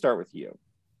Alex, I'm going to start with you.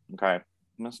 Okay. I'm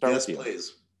going to start with you. Yes,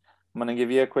 please. I'm going to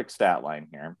give you a quick stat line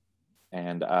here.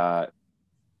 And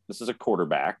this is a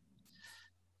quarterback.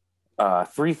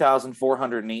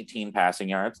 3,418 passing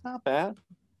yards. Not bad.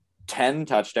 10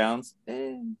 touchdowns.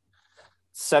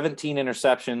 17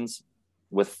 interceptions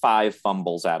with 5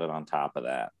 fumbles added on top of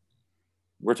that.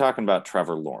 We're talking about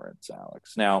Trevor Lawrence,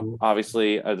 Alex. Now,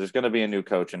 obviously, there's going to be a new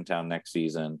coach in town next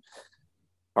season.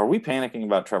 Are we panicking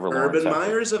about Trevor Lawrence? Urban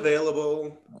Meyer's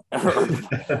available.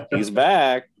 He's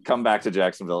back. Come back to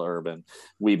Jacksonville, Urban.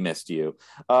 We missed you.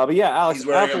 But yeah, Alex. He's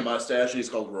wearing a mustache and he's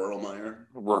called Rural Meyer.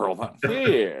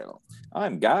 Yeah.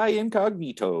 I'm Guy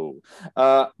Incognito.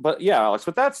 But yeah, Alex,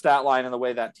 with that stat line and the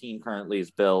way that team currently is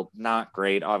built, not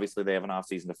great. Obviously, they have an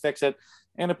offseason to fix it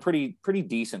and a pretty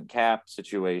decent cap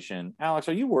situation. Alex,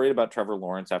 are you worried about Trevor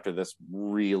Lawrence after this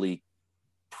really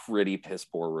pretty piss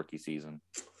poor rookie season?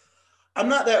 I'm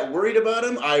not that worried about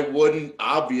him. I wouldn't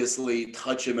obviously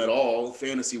touch him at all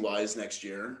fantasy-wise next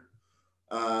year.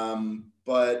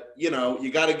 But, you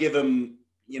got to give him,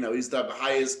 he's the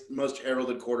highest, most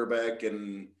heralded quarterback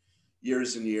in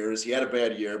years and years. He had a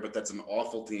bad year, but that's an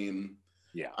awful team.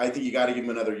 Yeah. I think you got to give him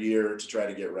another year to try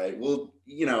to get right. Well,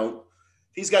 if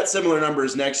he's got similar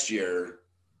numbers next year,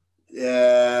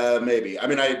 maybe.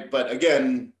 But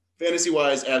again,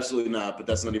 fantasy-wise, absolutely not, but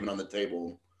that's not even on the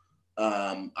table.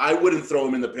 I wouldn't throw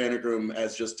him in the Panic Room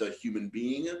as just a human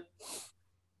being.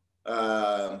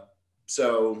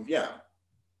 So yeah.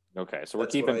 Okay, so we're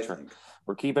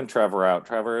keeping Trevor out.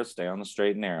 Trevor, stay on the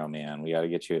straight and narrow, man. We got to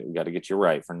get you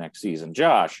right for next season.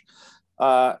 Josh,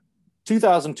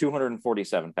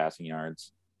 2,247 passing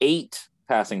yards, 8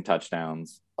 passing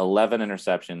touchdowns, 11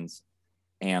 interceptions,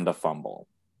 and a fumble.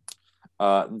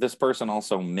 This person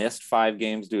also missed 5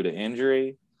 games due to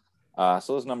injury.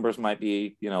 So those numbers might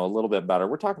be, a little bit better.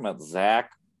 We're talking about Zach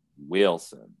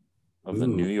Wilson of the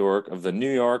New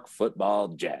York Football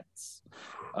Jets.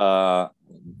 Adding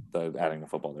the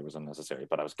football there was unnecessary,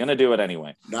 but I was going to do it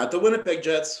anyway. Not the Winnipeg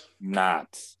Jets.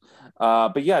 Not.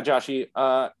 But yeah, Joshy,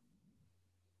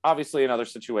 obviously another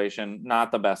situation,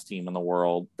 not the best team in the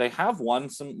world. They have won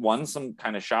some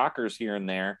kind of shockers here and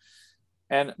there.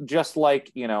 And just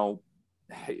like,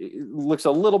 it looks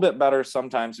a little bit better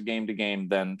sometimes game to game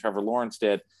than Trevor Lawrence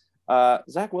did.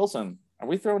 Zach Wilson, are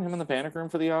we throwing him in the Panic Room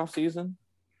for the offseason?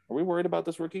 Are we worried about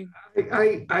this rookie?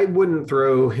 I wouldn't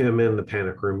throw him in the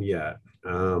Panic Room yet.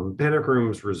 Panic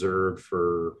Room's reserved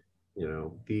for,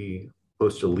 the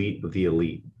most elite of the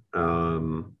elite.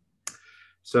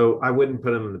 So I wouldn't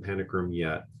put him in the Panic Room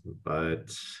yet.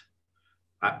 But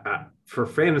for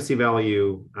fantasy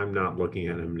value, I'm not looking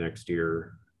at him next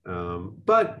year.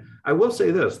 But I will say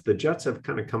this, the Jets have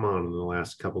kind of come on in the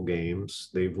last couple games.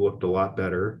 They've looked a lot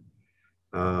better.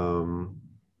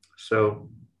 So.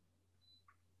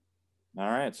 All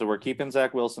right. So we're keeping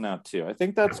Zach Wilson out too. I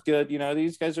think that's good.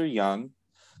 These guys are young.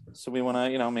 So we want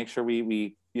to, make sure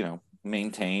we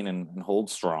maintain and hold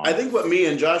strong. I think what me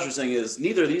and Josh are saying is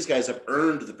neither of these guys have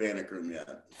earned the Panic Room yet.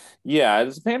 Yeah.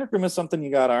 The Panic Room is something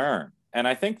you got to earn. And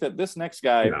I think that this next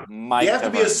guy might have to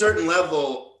be a certain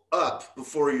level up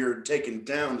before you're taken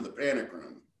down to the Panic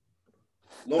Room.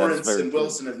 Lawrence and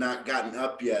Wilson have not gotten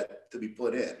up yet to be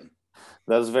put in.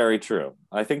 That's very true.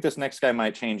 I think this next guy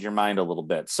might change your mind a little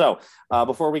bit. So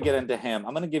before we get into him,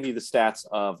 I'm going to give you the stats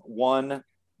of one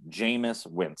Jameis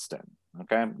Winston.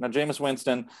 Okay. Now, Jameis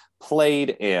Winston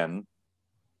played in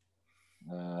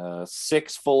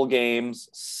 6 full games,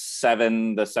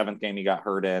 7, the 7th game he got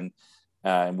hurt in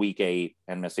week 8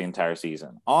 and missed the entire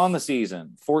season. On the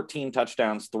season, 14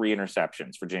 touchdowns, 3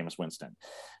 interceptions for Jameis Winston.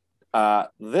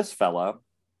 This fella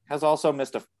has also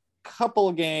missed couple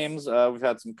of games. We've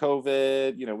had some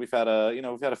COVID. We've had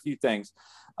a few things.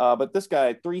 But this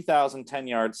guy, 3,010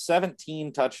 yards,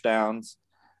 17 touchdowns,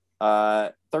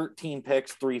 13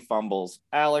 picks, 3 fumbles.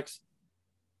 Alex,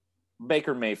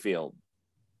 Baker Mayfield.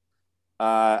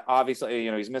 Obviously,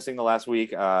 he's missing the last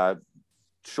week.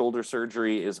 Shoulder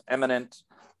surgery is imminent.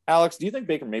 Alex, do you think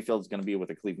Baker Mayfield is going to be with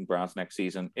the Cleveland Browns next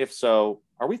season? If so,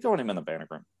 are we throwing him in the panic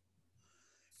room?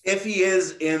 If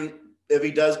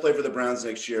he does play for the Browns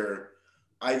next year,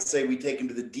 I'd say we take him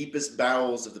to the deepest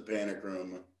bowels of the panic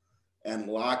room and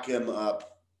lock him up,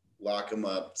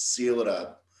 seal it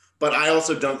up. But I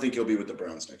also don't think he'll be with the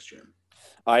Browns next year.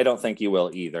 I don't think he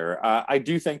will either. I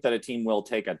do think that a team will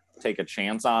take a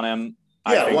chance on him.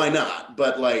 Yeah, why not?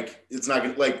 But it's not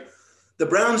going to the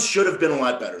Browns should have been a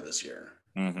lot better this year.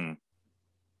 Mm-hmm.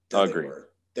 Agree.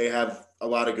 They have a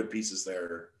lot of good pieces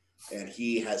there, and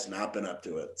he has not been up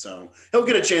to it. So he'll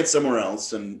get a chance somewhere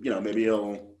else, and maybe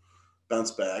he'll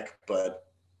bounce back. But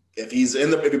if he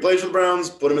plays for the Browns,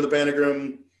 put him in the panic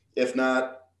room. If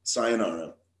not,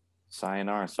 sayonara.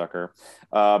 Sayonara, sucker.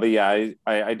 But yeah,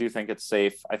 I do think it's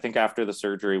safe. I think after the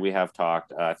surgery we have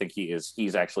talked, I think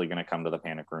he's actually going to come to the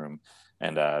panic room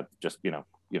and just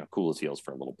cool his heels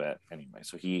for a little bit anyway.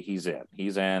 So he's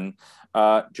in.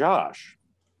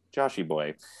 Joshy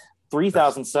boy,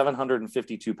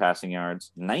 3,752 passing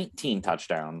yards, 19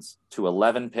 touchdowns to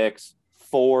 11 picks,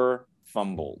 4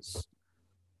 fumbles.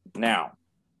 Now,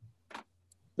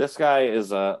 this guy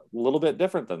is a little bit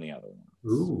different than the other ones.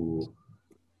 Ooh.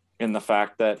 In the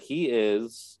fact that he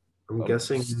is, I'm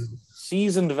guessing,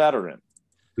 seasoned veteran.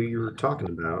 Who you were talking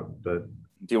about, but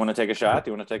do you want to take a shot?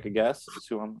 Do you want to take a guess? Are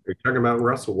you talking about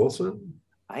Russell Wilson?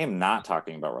 I am not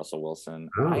talking about Russell Wilson.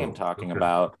 Oh, I am talking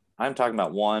about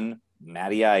one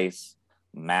Matty Ice,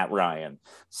 Matt Ryan.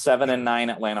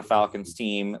 7-9 Atlanta Falcons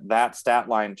team. That stat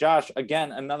line. Josh,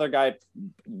 again, another guy.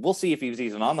 We'll see if he's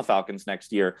even on the Falcons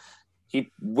next year.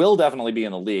 He will definitely be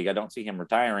in the league. I don't see him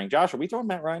retiring. Josh, are we throwing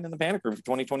Matt Ryan in the panic room for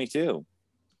 2022?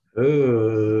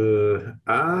 You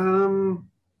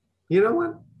know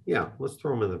what? Yeah, let's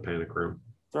throw him in the panic room.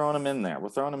 Throwing him in there. We're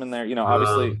throwing him in there.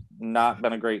 Obviously not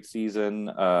been a great season,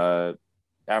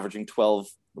 averaging a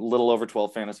little over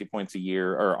 12 fantasy points a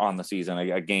year or on the season,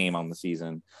 a game on the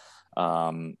season.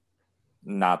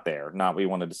 Not there. Not what we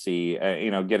wanted to see.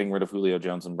 Getting rid of Julio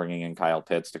Jones and bringing in Kyle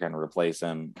Pitts to kind of replace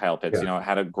him. Kyle Pitts,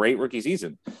 had a great rookie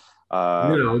season.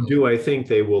 Do I think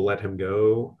they will let him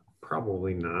go?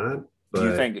 Probably not. But do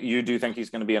you think he's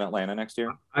going to be in Atlanta next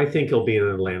year? I think he'll be in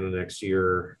Atlanta next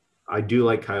year. I do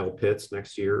like Kyle Pitts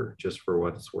next year, just for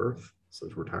what it's worth,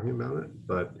 since we're talking about it.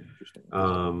 But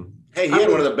he had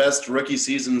one of the best rookie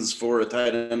seasons for a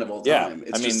tight end of all time.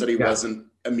 It's just that he wasn't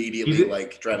immediately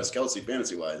like Travis Kelce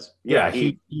fantasy wise. Yeah,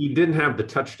 he didn't have the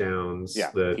touchdowns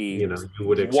that you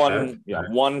would expect.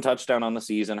 One touchdown on the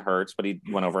season hurts, but he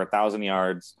went over 1,000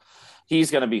 yards.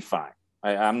 He's going to be fine.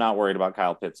 I'm not worried about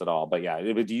Kyle Pitts at all. But yeah,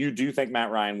 do you think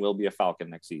Matt Ryan will be a Falcon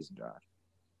next season, Josh?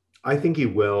 I think he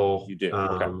will. You do,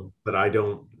 okay. But I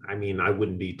don't. I mean, I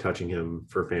wouldn't be touching him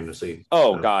for fantasy.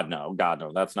 Oh God, no.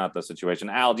 That's not the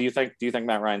situation. Al, do you think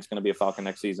Matt Ryan's going to be a Falcon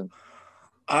next season?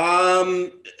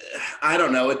 I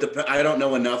don't know. I don't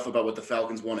know enough about what the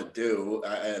Falcons want to do.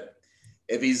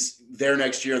 If he's there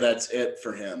next year, that's it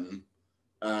for him.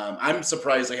 I'm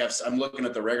surprised I'm looking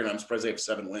at the record. I'm surprised they have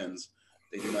 7 wins.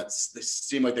 They do not. They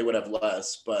seem like they would have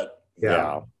less, but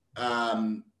yeah.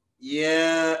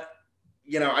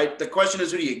 The question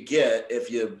is, who do you get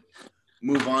if you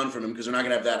move on from him, because they're not going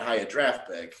to have that high a draft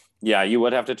pick? Yeah, you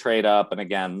would have to trade up. And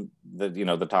again,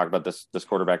 the talk about this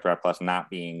quarterback draft class not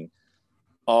being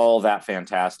all that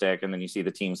fantastic, and then you see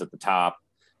the teams at the top,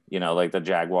 like the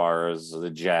Jaguars, the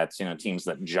Jets, teams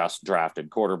that just drafted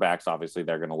quarterbacks. Obviously,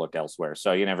 they're going to look elsewhere.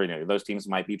 So you never know. Those teams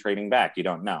might be trading back. You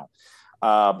don't know.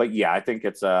 But yeah, I think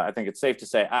it's safe to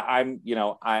say I'm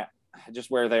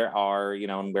just where they are,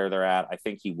 and where they're at. I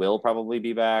think he will probably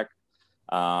be back.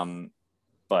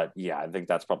 But yeah, I think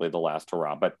that's probably the last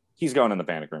hurrah. But he's going in the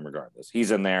panic room regardless.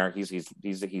 He's in there.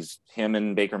 He's him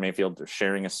and Baker Mayfield. They're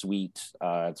sharing a suite.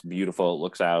 It's beautiful. It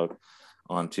looks out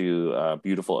onto a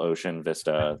beautiful ocean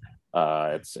vista.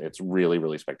 It's really,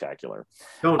 really spectacular.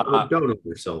 Don't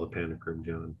oversell the panic room,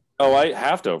 John. Oh, I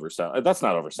have to oversell. That's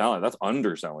not overselling. That's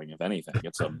underselling, if anything.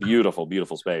 It's a beautiful,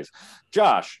 beautiful space.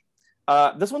 Josh,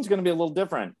 this one's going to be a little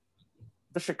different.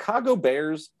 The Chicago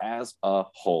Bears as a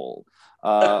whole.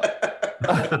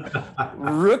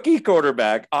 Rookie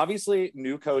quarterback. Obviously,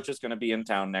 new coach is going to be in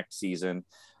town next season.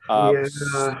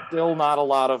 Still not a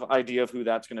lot of idea of who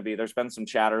that's going to be. There's been some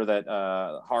chatter that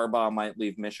Harbaugh might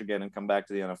leave Michigan and come back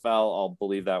to the NFL. I'll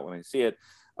believe that when I see it.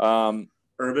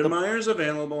 Urban Meyer's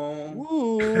available.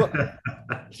 Woo.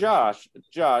 Josh,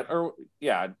 or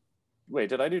yeah. Wait,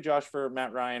 did I do Josh for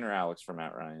Matt Ryan or Alex for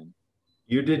Matt Ryan?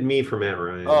 You did me for Matt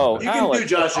Ryan. Oh, You can do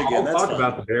Josh again. That's talk fine.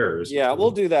 about the Bears. Yeah,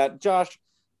 we'll do that. Josh,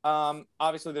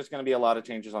 obviously there's going to be a lot of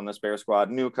changes on this Bear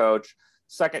squad. New coach,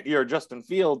 second year Justin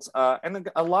Fields, and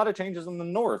a lot of changes in the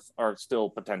North are still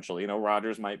potential.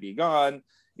 Rodgers might be gone.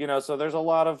 So there's a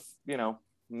lot of,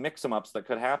 mix-em-ups that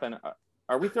could happen.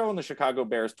 Are we throwing the Chicago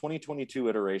Bears 2022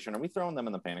 iteration? Are we throwing them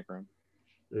in the panic room?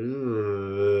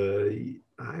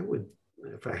 I would,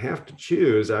 if I have to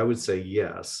choose, I would say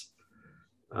yes.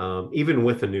 Even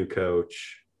with a new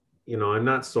coach, I'm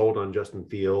not sold on Justin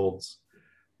Fields.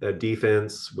 That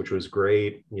defense, which was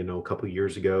great, a couple of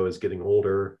years ago, is getting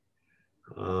older.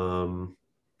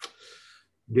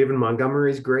 David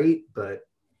Montgomery is great, but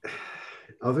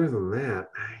other than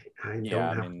that, I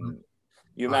don't have.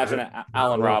 You imagine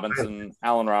Allen Robinson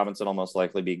will most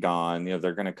likely be gone.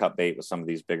 They're going to cut bait with some of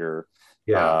these bigger.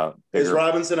 Is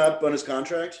Robinson up on his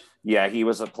contract? Yeah, he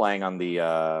was playing on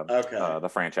the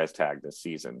franchise tag this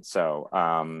season. So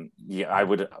I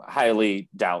would highly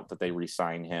doubt that they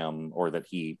re-sign him or that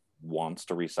he wants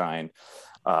to re-sign.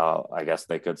 I guess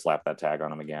they could slap that tag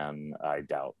on him again. I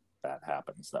doubt that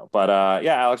happens though. But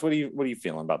Alex, what are you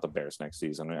feeling about the Bears next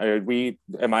season?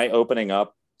 Am I opening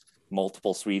up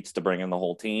multiple suites to bring in the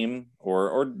whole team,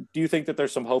 or do you think that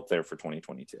there's some hope there for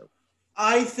 2022?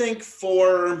 I think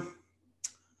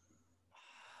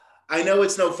I know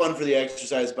it's no fun for the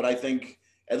exercise, but I think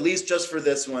at least just for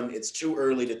this one, it's too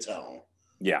early to tell.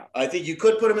 Yeah. I think you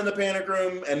could put him in the panic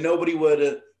room and nobody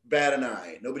would bat an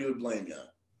eye. Nobody would blame you.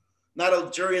 Not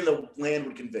a jury in the land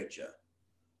would convict you.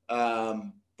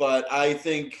 But I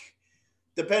think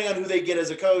depending on who they get as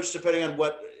a coach, depending on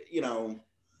what,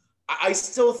 I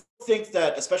still think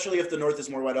that, especially if the North is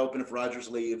more wide open, if Rodgers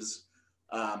leaves,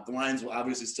 the Lions will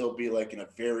obviously still be like in a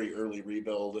very early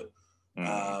rebuild.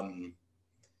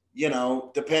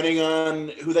 Depending on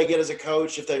who they get as a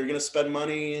coach, if they're going to spend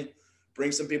money,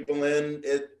 bring some people in,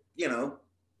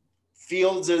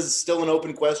 Fields is still an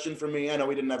open question for me. I know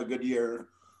he didn't have a good year,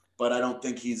 but I don't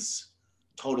think he's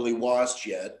totally washed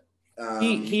yet.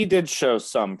 He did show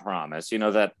some promise,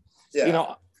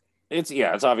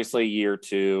 it's obviously year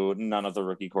 2. None of the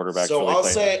rookie quarterbacks. So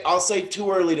I'll say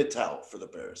too early to tell for the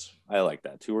Bears. I like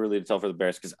that. Too early to tell for the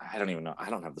Bears because I don't even know. I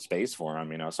don't have the space for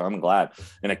him, so I'm glad.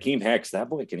 And Akeem Hicks, that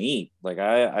boy can eat. Like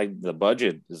the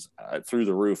budget is through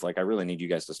the roof. Like I really need you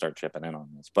guys to start chipping in on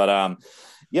this. But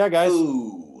guys.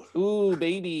 Ooh,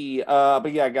 baby.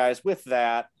 But yeah, guys, with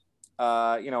that,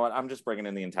 you know what? I'm just bringing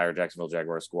in the entire Jacksonville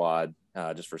Jaguar squad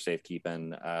just for safekeeping.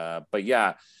 With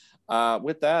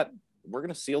that, we're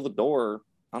going to seal the door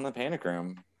on the panic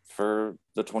room for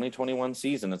the 2021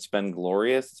 season. It's been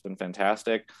glorious. It's been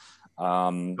fantastic.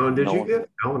 Did you get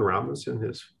Allen Robinson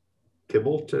his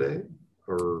kibble today?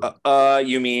 Or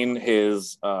you mean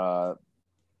his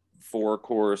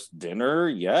 4-course dinner?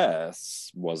 Yes.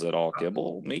 Was it all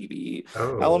kibble? Maybe.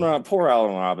 Poor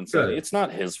Allen Robinson. Good. It's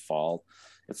not his fault.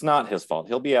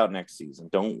 He'll be out next season.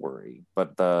 Don't worry.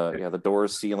 But the door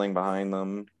is sealing behind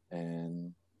them,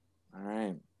 and all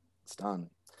right. It's done.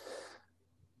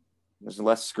 There's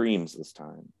less screams this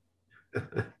time.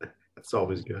 That's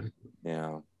always good.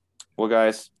 Yeah. Well,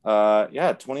 guys,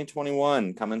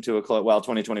 2021 coming to a close. Well,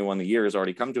 2021, the year has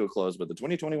already come to a close, but the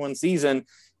 2021 season,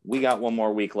 we got one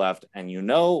more week left. And you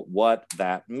know what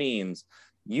that means.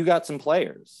 You got some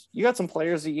players. You got some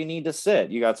players that you need to sit.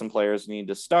 You got some players you need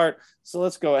to start. So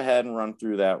let's go ahead and run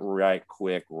through that right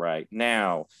quick right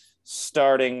now.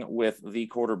 Starting with the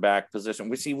quarterback position.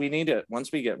 We need it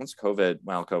once COVID,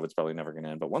 well, COVID's probably never going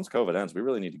to end, but once COVID ends, we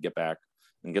really need to get back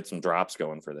and get some drops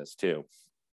going for this too.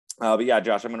 But yeah,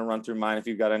 Josh, I'm going to run through mine. If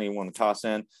you've got any you want to toss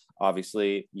in,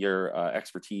 obviously your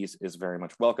expertise is very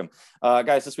much welcome.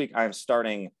 Guys, this week I'm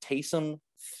starting Taysom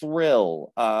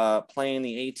Thrill playing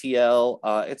the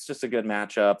ATL. It's just a good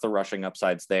matchup. The rushing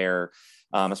upside's there.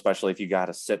 Especially if you got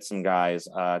to sit some guys.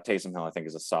 Taysom Hill, I think,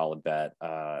 is a solid bet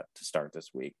to start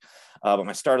this week. But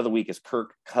my start of the week is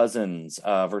Kirk Cousins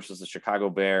versus the Chicago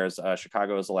Bears.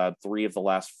 Chicago has allowed 3 of the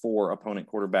last 4 opponent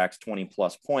quarterbacks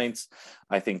 20-plus points.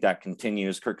 I think that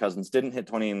continues. Kirk Cousins didn't hit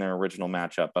 20 in their original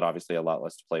matchup, but obviously a lot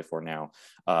less to play for now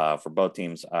for both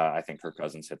teams. I think Kirk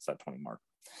Cousins hits that 20 mark.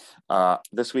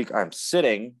 This week, I'm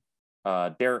sitting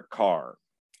Derek Carr.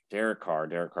 Derek Carr.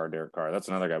 That's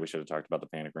another guy we should have talked about, the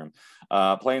panic room.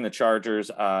 Playing the Chargers,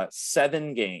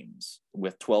 7 games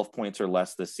with 12 points or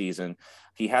less this season.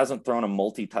 He hasn't thrown a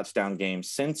multi-touchdown game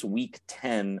since week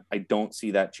 10. I don't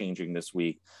see that changing this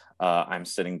week. I'm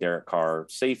sitting Derek Carr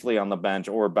safely on the bench,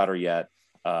 or better yet,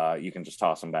 you can just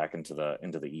toss him back into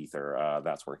the ether.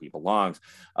 That's where he belongs.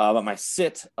 But my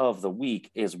sit of the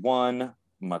week is one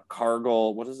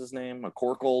McCargle. What is his name?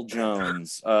 McCorkle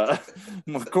Jones.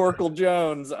 McCorkle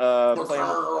Jones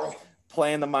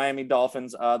playing the Miami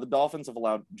Dolphins. The Dolphins have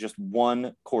allowed just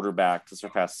one quarterback to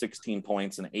surpass 16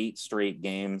 points in 8 straight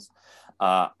games.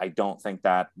 I don't think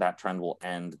that trend will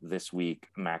end this week.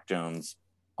 Mac Jones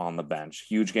on the bench.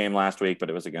 Huge game last week, but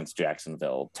it was against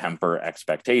Jacksonville. Temper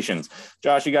expectations.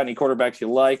 Josh, you got any quarterbacks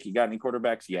you like? You got any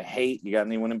quarterbacks you hate? You got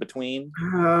anyone in between?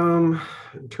 In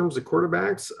terms of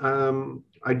quarterbacks,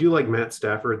 I do like Matt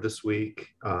Stafford this week.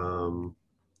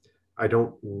 I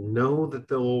don't know that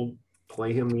they'll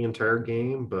play him the entire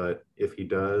game, but if he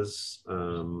does,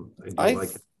 I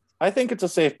like it. I think it's a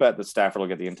safe bet that Stafford will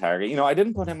get the entire game. I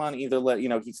didn't put him on either.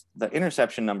 The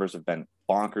interception numbers have been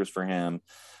bonkers for him.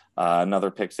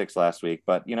 Another pick 6 last week,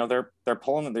 but they're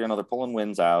pulling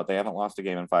wins out. They haven't lost a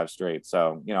game in 5 straight.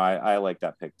 So, I like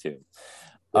that pick too.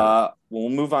 Yeah. We'll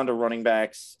move on to running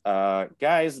backs.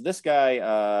 Guys, this guy,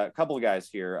 a couple of guys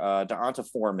here. D'Onta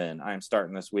Foreman, I'm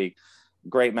starting this week.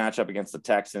 Great matchup against the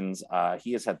Texans.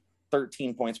 He has had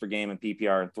 13 points per game in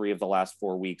PPR in 3 of the last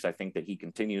 4 weeks. I think that he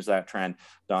continues that trend.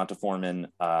 D'Onta Foreman,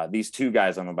 these 2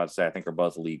 guys I'm about to say, I think are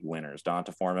both league winners.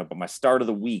 D'Onta Foreman, but my start of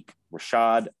the week,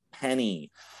 Rashad Penny,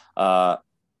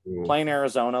 playing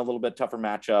Arizona, a little bit tougher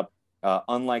matchup.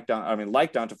 Like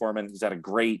D'Onta Foreman, he's had a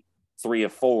great 3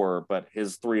 of 4, but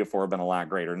his 3 of 4 have been a lot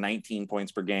greater. 19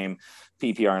 points per game,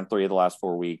 PPR in 3 of the last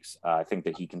 4 weeks. I think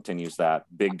that he continues that.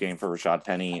 Big game for Rashad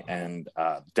Penny, and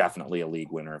definitely a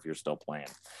league winner if you're still playing.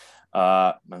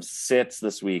 My sits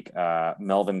this week,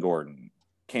 Melvin Gordon,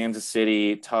 Kansas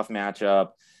City, tough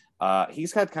matchup.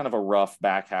 He's had kind of a rough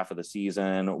back half of the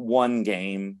season. 1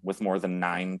 game with more than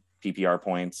 9 PPR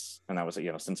points, and that was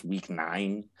since week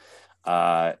 9.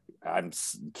 I'm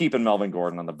keeping Melvin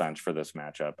Gordon on the bench for this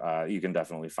matchup. You can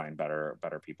definitely find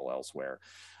better people elsewhere.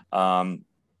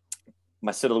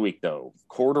 My sit of the week, though,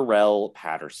 Cordarrelle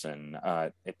Patterson.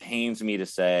 It pains me to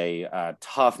say,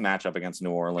 tough matchup against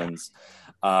New Orleans.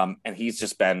 And he's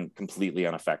just been completely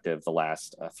ineffective the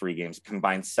last 3 games.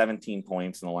 Combined 17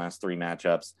 points in the last 3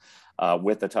 matchups.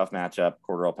 With the tough matchup,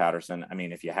 Cordarrelle Patterson, I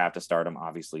mean, if you have to start him,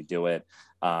 obviously do it.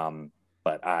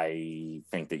 But I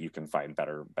think that you can find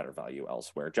better value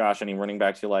elsewhere. Josh, any running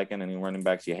backs you like and any running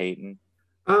backs you hating?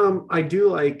 I do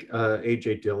like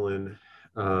A.J. Dillon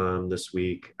this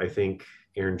week. I think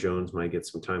Aaron Jones might get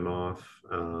some time off.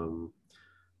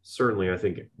 Certainly, I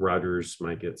think Rodgers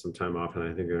might get some time off, and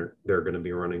I think they're going to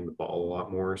be running the ball a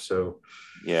lot more. So,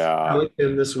 yeah, I like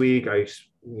him this week.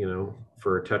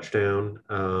 For a touchdown,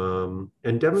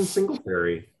 and Devin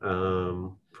Singletary.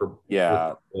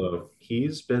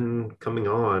 He's been coming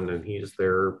on, and he's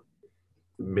their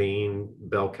main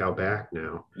bell cow back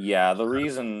now. Yeah, the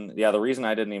reason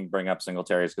I didn't even bring up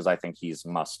Singletary is because I think he's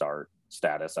must start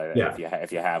status.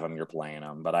 If you have him, you're playing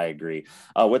him. But I agree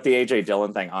with the AJ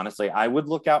Dillon thing. Honestly, I would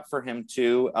look out for him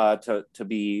too to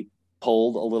be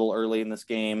pulled a little early in this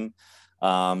game,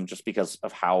 just because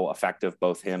of how effective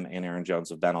both him and Aaron Jones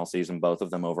have been all season. Both of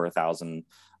them over 1,000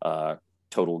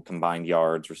 total combined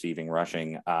yards, receiving,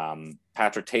 rushing.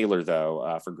 Patrick Taylor,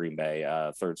 though, for Green Bay,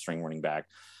 3rd string running back,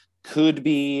 could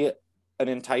be an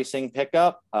enticing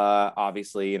pickup.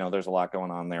 Obviously, there's a lot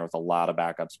going on there with a lot of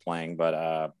backups playing,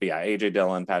 but yeah, AJ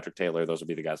Dillon, Patrick Taylor, those would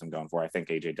be the guys I'm going for. I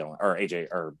think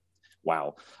Aaron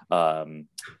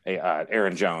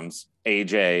Jones,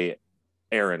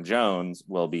 Aaron Jones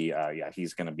will be,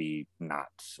 he's going to be not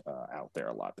out there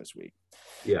a lot this week.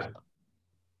 Yeah.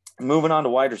 Moving on to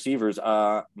wide receivers,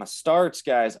 my starts,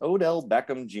 guys, Odell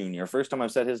Beckham Jr. First time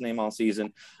I've said his name all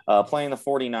season, playing the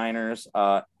 49ers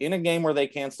in a game where they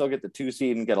can still get the 2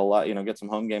 seed and get a lot, get some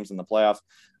home games in the playoffs.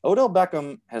 Odell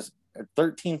Beckham has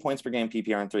 13 points per game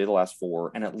PPR in 3 of the last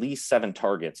 4, and at least 7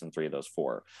 targets in 3 of those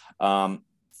 4.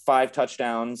 5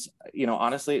 touchdowns.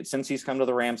 Honestly, since he's come to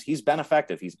the Rams, he's been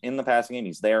effective. He's in the passing game.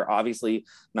 He's there. Obviously,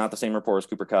 not the same rapport as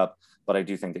Cooper Kupp, but I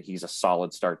do think that he's a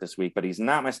solid start this week. But he's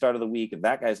not my start of the week.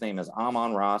 That guy's name is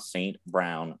Amon-Ra St.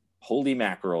 Brown. Holy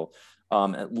mackerel.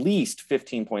 At least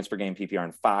 15 points per game PPR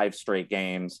in 5 straight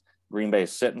games. Green Bay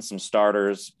is sitting some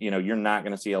starters. You're not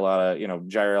going to see a lot of,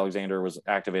 Jair Alexander was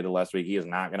activated last week. He is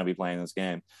not going to be playing this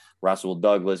game. Russell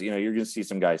Douglas, you're going to see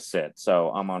some guys sit. So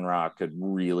Amon-Ra could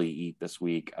really eat this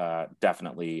week.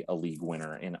 Definitely a league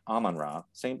winner in Amon-Ra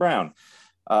St. Brown.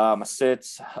 My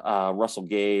sits, Russell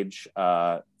Gage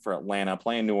for Atlanta,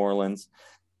 playing New Orleans.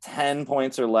 10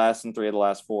 points or less in 3 of the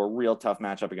last 4. Real tough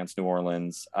matchup against New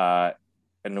Orleans.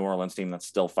 A New Orleans team that's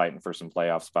still fighting for some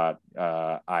playoff spot.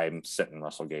 I'm sitting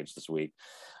Russell Gage this week.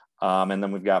 And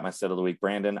then we've got my sit of the week,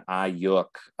 Brandon Ayuk.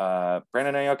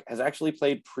 Brandon Ayuk has actually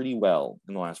played pretty well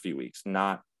in the last few weeks.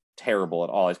 Not terrible at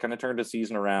all. He's kind of turned his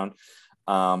season around.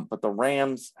 But the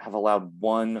Rams have allowed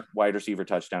one wide receiver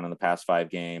touchdown in the past 5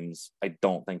 games. I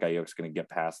don't think Ayuk's going to get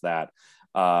past that.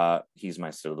 He's my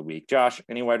sit of the week. Josh,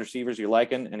 any wide receivers you're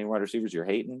liking? Any wide receivers you're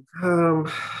hating? I'll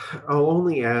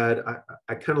only add,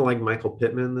 I kind of like Michael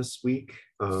Pittman this week.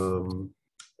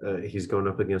 He's going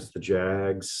up against the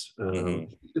Jags.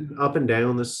 Up and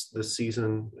down this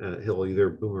season. He'll either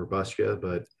boom or bust you,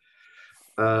 but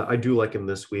I do like him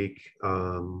this week.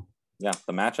 Yeah,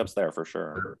 the matchup's there for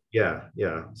sure. Yeah.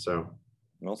 So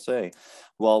we'll see.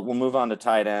 Well, we'll move on to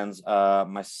tight ends.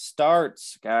 My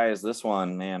starts, guys, this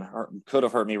one, man, could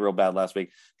have hurt me real bad last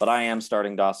week, but I am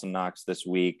starting Dawson Knox this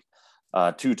week.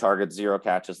 2 targets, 0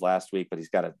 catches last week, but he's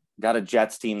got a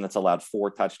Jets team that's allowed 4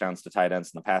 touchdowns to tight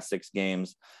ends in the past 6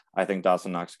 games. I think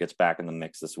Dawson Knox gets back in the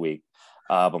mix this week.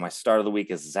 But my start of the week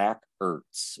is Zach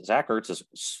Ertz. Zach Ertz has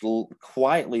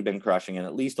quietly been crushing in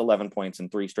at least 11 points in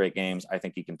 3 straight games. I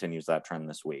think he continues that trend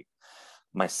this week.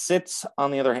 My sits,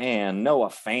 on the other hand, Noah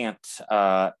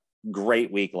Fant.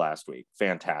 Great week last week.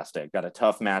 Fantastic. Got a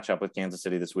tough matchup with Kansas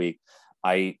City this week.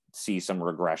 I see some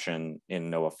regression in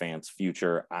Noah Fant's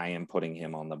future. I am putting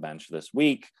him on the bench this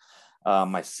week.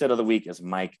 My sit of the week is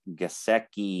Mike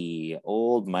Gesicki.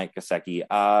 Old Mike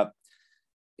Gesicki.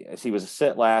 He was a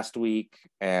sit last week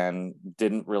and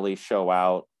didn't really show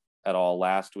out at all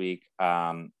last week.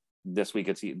 This week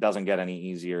it doesn't get any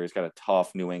easier. He's got a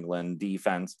tough New England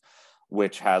defense,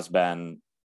 which has been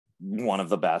one of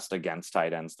the best against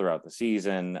tight ends throughout the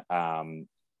season.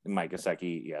 Mike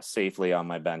Gesicki, safely on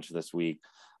my bench this week.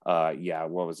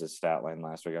 What was his stat line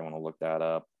last week? I want to look that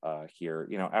up here.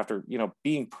 After,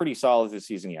 being pretty solid this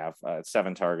season, you have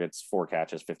 7 targets, 4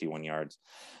 catches, 51 yards.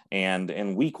 And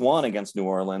in week 1 against New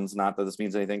Orleans, not that this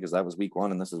means anything because that was week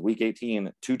 1 and this is week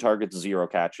 18, 2 targets, 0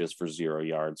 catches for 0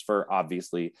 yards for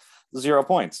obviously 0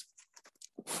 points.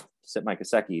 Sit Mike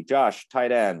Gesicki. Josh,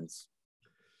 tight ends.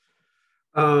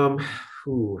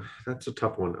 That's a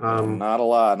tough one. Not a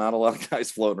lot of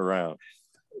guys floating around.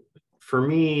 For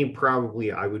me,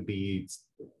 probably I would be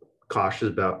cautious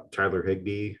about Tyler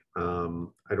Higbee.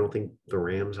 I don't think the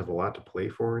Rams have a lot to play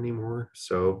for anymore,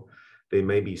 so they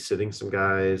may be sitting some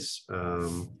guys.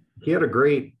 He had a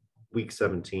great week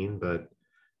 17, but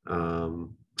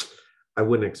I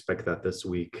wouldn't expect that this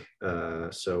week.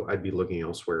 So I'd be looking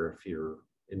elsewhere if you're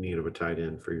in need of a tight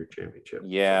end for your championship.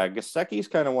 Yeah, Gesicki's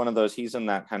kind of one of those. He's in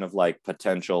that kind of like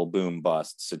potential boom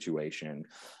bust situation.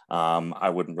 I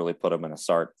wouldn't really put him in a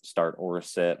start or a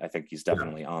sit. I think he's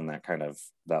definitely on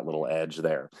that little edge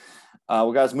there.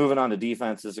 Well, guys, moving on to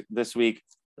defenses this week.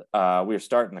 We're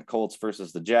starting the Colts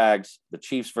versus the Jags, the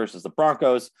Chiefs versus the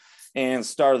Broncos, and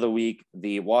start of the week,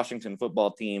 the Washington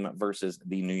football team versus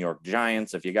the New York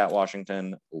Giants. If you got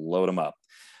Washington, load them up.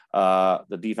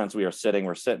 The defense we're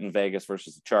sitting Vegas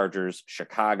versus the Chargers,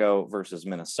 Chicago versus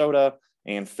Minnesota,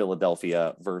 and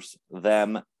Philadelphia versus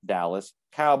them Dallas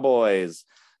Cowboys.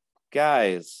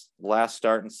 Guys, last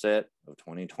start and sit of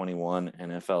 2021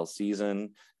 NFL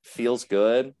season feels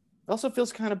good. It also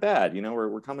feels kind of bad.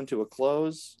 We're coming to a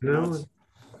close.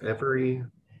 Every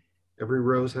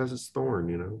rose has its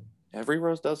thorn. Every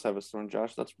rose does have its thorn,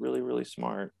 Josh. That's really, really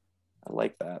smart. I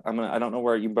like that. I don't know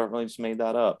where you probably just made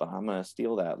that up, but I'm gonna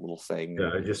steal that little saying.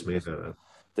 Yeah, I just made that up.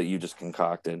 That you just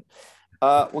concocted.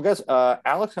 Well, guys,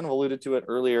 Alex kind of alluded to it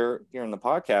earlier here in the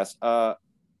podcast.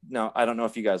 Now, I don't know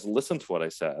if you guys listened to what I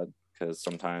said, because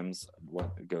sometimes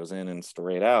what goes in and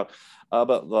straight out.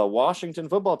 But the Washington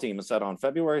football team has said on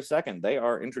February 2nd, they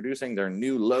are introducing their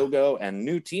new logo and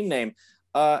new team name.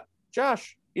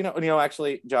 Josh,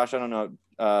 actually, Josh, I don't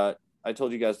know. I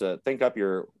told you guys to think up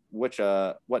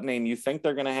what name you think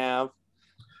they're going to have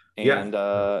and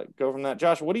go from that.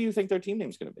 Josh, what do you think their team name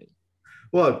is going to be?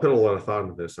 Well, I've put a lot of thought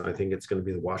into this, and I think it's going to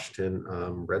be the Washington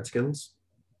Redskins.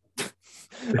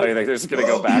 Oh, you think they're just going to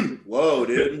go back? Whoa,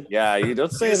 dude. Yeah, you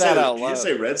don't say that out loud. Can you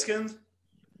say Redskins?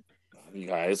 You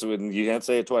guys, you can't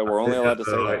say it twice. We're only allowed to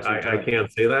say that 2 times. I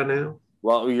can't say that now?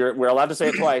 Well, we're allowed to say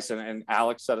it twice, and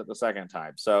Alex said it the second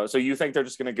time. So you think they're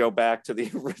just going to go back to the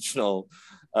original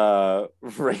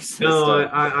racist? No,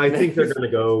 I think they're going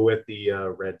to go with the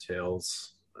Red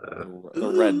Tails.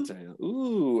 The Red Tail.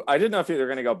 Ooh, I didn't know if they're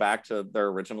going to go back to their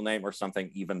original name or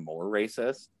something even more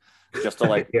racist, just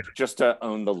to just to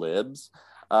own the libs.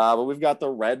 But we've got the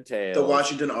Red Tail. The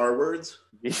Washington R words.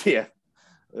 Yeah.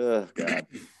 Oh God.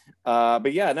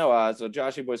 But yeah, no. So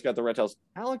Josh, you boys got the Red Tails.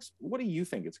 Alex, what do you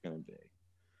think it's going to be?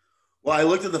 Well, I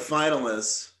looked at the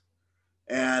finalists,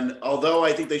 and although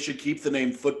I think they should keep the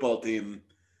name football team,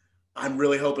 I'm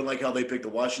really hoping like how they picked the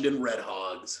Washington Red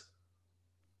Hogs.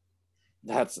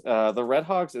 That's the Red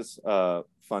Hogs is a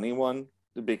funny one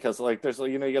because like there's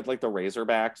you get like the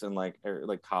Razorbacks and like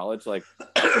college like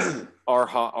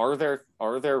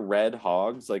are there red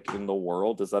hogs like in the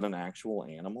world? Is that an actual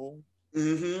animal?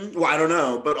 Well, I don't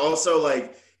know, but also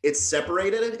like it's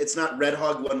separated. It's not Red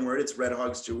Hog one word. It's Red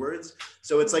Hogs 2 words.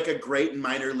 So it's like a great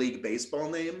minor league baseball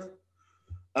name.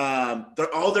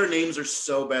 All their names are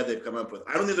so bad they've come up with.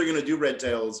 I don't think they're going to do Red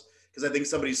Tails because I think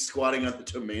somebody's squatting on the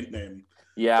domain name.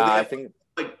 Yeah, I think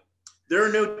like there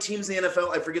are no teams in the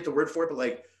NFL. I forget the word for it, but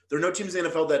like there are no teams in the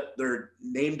NFL that their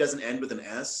name doesn't end with an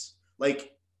S.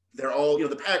 Like they're all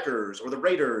the Packers or the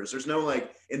Raiders. There's no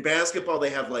like in basketball they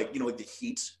have like like the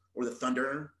Heat or the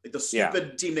Thunder, like the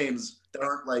stupid team names that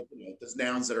aren't like those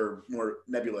nouns that are more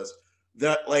nebulous.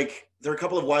 That like there are a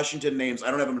couple of Washington names. I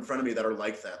don't have them in front of me that are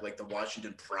like that, like the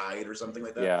Washington Pride or something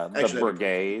like that. Yeah, actually, the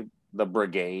Brigade. And, the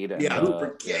Brigade.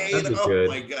 Oh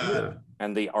my god. Yeah.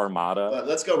 And the Armada.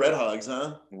 Let's go Red Hogs,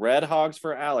 huh? Red Hogs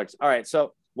for Alex. All right,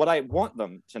 so what I want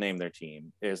them to name their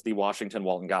team is the Washington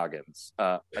Walton Goggins.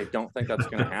 I don't think that's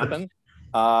going to happen.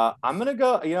 I'm going to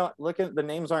go, look at the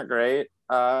names aren't great.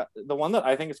 The one that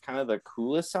I think is kind of the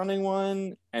coolest sounding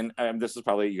one, and this is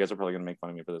probably, you guys are probably going to make fun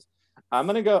of me for this. I'm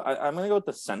going to go with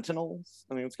the Sentinels.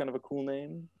 I think it's kind of a cool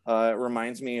name. It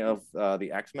reminds me of the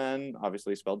X-Men,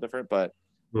 obviously spelled different, but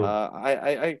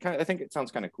I think it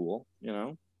sounds kind of cool,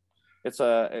 It's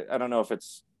I don't know if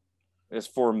it's as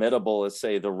formidable as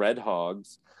say the Red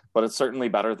Hogs, but it's certainly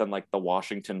better than like the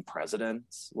Washington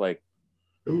Presidents. Like,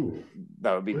 ooh,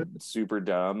 that would be super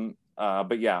dumb.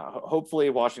 But yeah, hopefully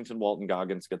Washington Walton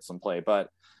Goggins gets some play. But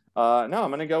no, I'm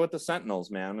gonna go with the Sentinels,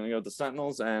 man. I'm gonna go with the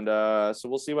Sentinels, and so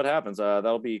we'll see what happens.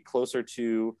 That'll be closer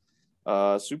to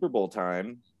Super Bowl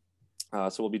time.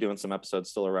 So we'll be doing some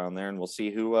episodes still around there, and we'll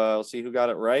see who got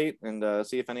it right, and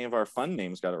see if any of our fun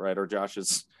names got it right, or Josh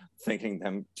is thinking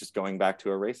them just going back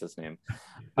to a racist name.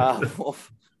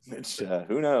 Which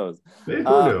who knows? Who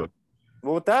knows?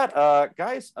 Well, with that,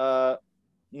 guys,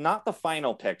 not the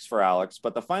final picks for Alex,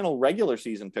 but the final regular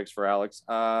season picks for Alex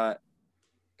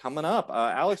coming up.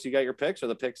 Alex, you got your picks? Are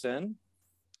the picks in?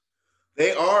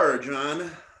 They are,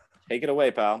 John. Take it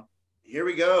away, pal. Here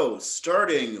we go.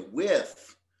 Starting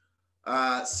with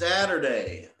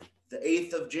Saturday, the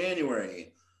 8th of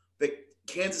January,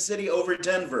 Kansas City over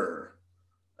Denver.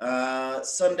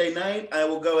 Sunday night, I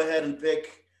will go ahead and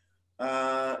pick,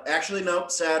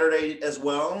 Saturday as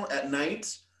well at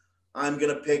night. I'm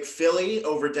going to pick Philly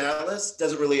over Dallas.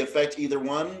 Doesn't really affect either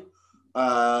one.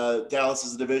 Dallas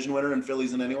is a division winner and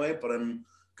Philly's in anyway, but I'm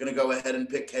going to go ahead and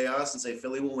pick chaos and say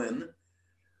Philly will win.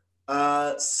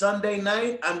 Sunday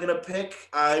night, I'm going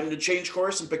to change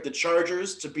course and pick the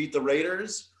Chargers to beat the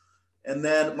Raiders. And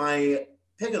then my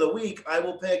pick of the week, I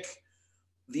will pick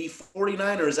the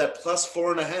 49ers at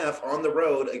 +4.5 on the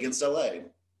road against LA.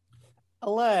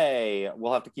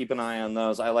 We'll have to keep an eye on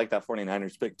those. I like that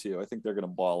 49ers pick too. I think they're going to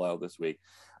ball out this week.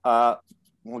 Well,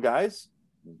 guys,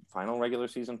 final regular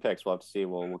season picks. We'll have to see.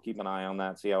 We'll keep an eye on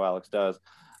that, see how Alex does.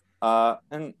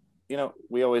 And,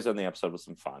 we always end the episode with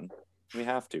some fun. We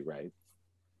have to, right?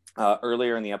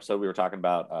 Earlier in the episode, we were talking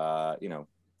about,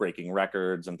 breaking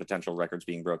records and potential records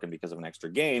being broken because of an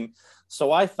extra game.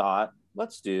 So I thought,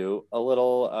 let's do a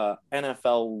little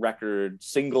NFL record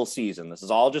single season. This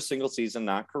is all just single season,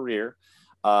 not career.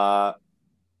 Little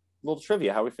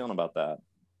trivia. How are we feeling about that?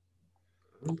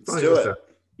 Let's do it.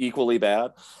 Equally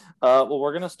bad. Well,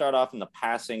 we're going to start off in the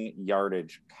passing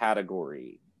yardage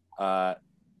category.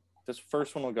 This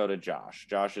first one will go to Josh.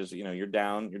 Josh is, you're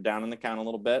down in the count a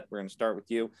little bit. We're going to start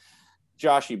with you.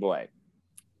 Joshy boy.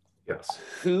 Yes.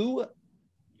 Who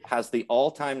has the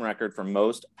all-time record for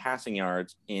most passing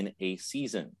yards in a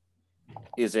season?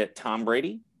 Is it Tom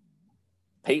Brady,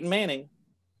 Peyton Manning,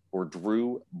 or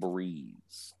Drew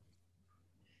Brees?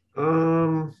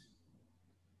 I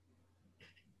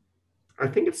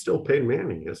think it's still Peyton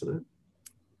Manning, isn't it?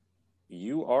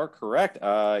 You are correct.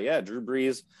 Drew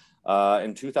Brees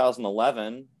in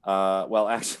 2011.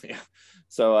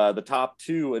 So the top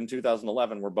two in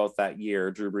 2011 were both that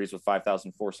year. Drew Brees with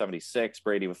 5,476,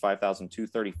 Brady with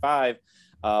 5,235.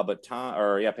 But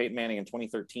Peyton Manning in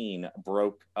 2013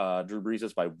 broke Drew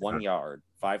Brees's by 1 yard,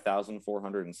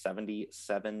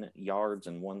 5,477 yards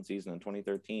in one season in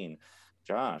 2013.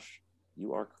 Josh,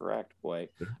 you are correct, boy.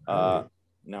 Now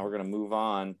we're going to move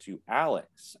on to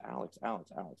Alex.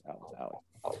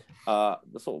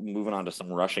 Moving on to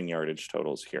some rushing yardage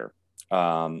totals here.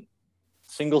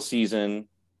 Single season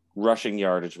rushing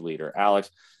yardage leader. Alex,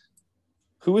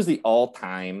 who is the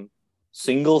all-time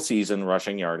single season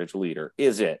rushing yardage leader?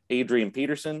 Is it Adrian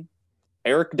Peterson,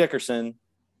 Eric Dickerson,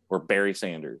 or Barry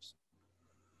Sanders?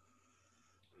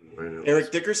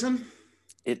 Eric Dickerson?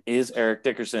 It is Eric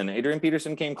Dickerson. Adrian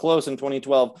Peterson came close in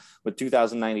 2012 with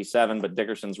 2,097, but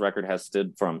Dickerson's record has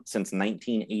stood since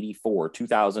 1984,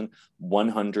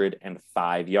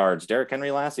 2,105 yards. Derrick Henry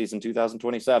last season,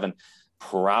 2,027,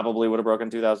 probably would have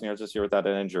broken 2,000 yards this year without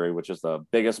an injury, which is the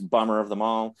biggest bummer of them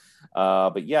all.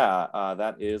 But yeah,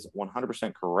 that is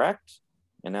 100% correct.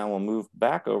 And now we'll move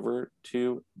back over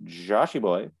to Joshy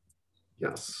Boy.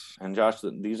 Yes. And Josh,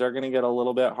 these are going to get a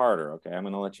little bit harder. Okay, I'm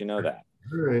going to let you know that.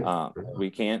 All right.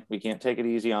 We can't take it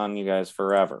easy on you guys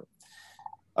forever.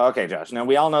 Okay, Josh. Now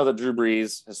we all know that Drew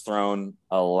Brees has thrown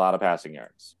a lot of passing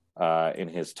yards in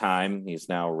his time. He's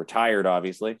now retired,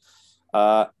 obviously.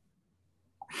 How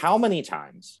many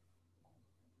times,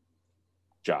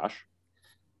 Josh?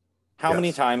 How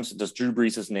many times does Drew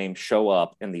Brees' name show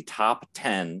up in the top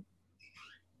 10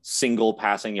 single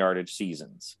passing yardage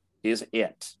seasons? Is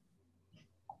it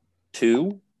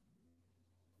 2,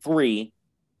 3,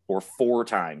 or 4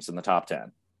 times in the top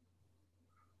 10?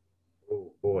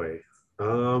 Oh boy.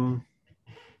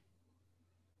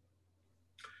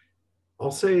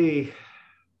 I'll say,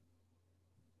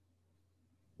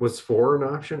 was 4 an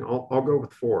option? I'll go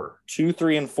with 4. 2,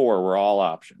 3, and 4 were all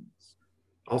options.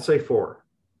 I'll say 4.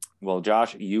 Well,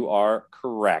 Josh, you are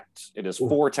correct. It is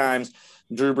 4 times.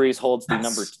 Drew Brees holds the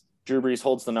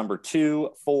number 2,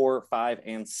 4, 5,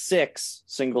 and 6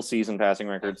 single season passing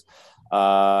records.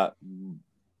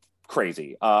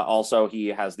 Crazy. Also, he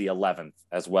has the 11th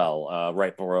as well,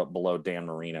 right below Dan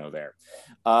Marino there.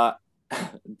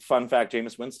 Fun fact,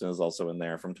 Jameis Winston is also in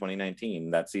there from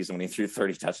 2019, that season when he threw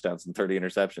 30 touchdowns and 30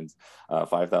 interceptions,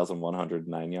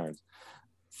 5,109 yards.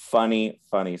 Funny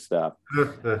stuff.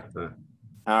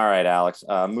 All right, Alex,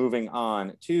 moving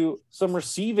on to some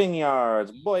receiving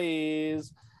yards,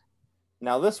 boys.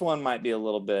 Now, this one might be a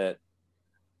little bit,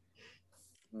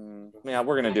 yeah,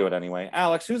 we're going to do it anyway.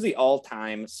 Alex, who's the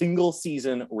all-time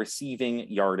single-season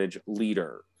receiving yardage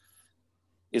leader?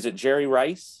 Is it Jerry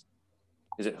Rice?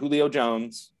 Is it Julio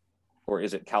Jones? Or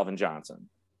is it Calvin Johnson?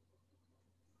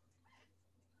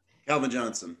 Calvin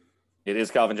Johnson. It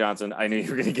is Calvin Johnson. I knew you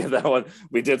were going to get that one.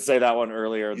 We did say that one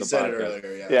earlier in the podcast.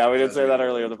 Earlier, yeah, we did say that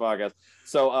earlier in the podcast.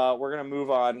 So we're going to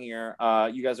move on here.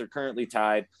 You guys are currently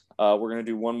tied. We're going to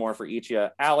do one more for each of you.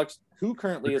 Alex, who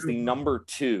currently is the number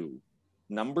two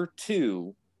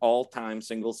all-time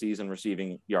single-season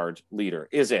receiving yards leader?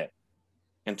 Is it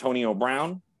Antonio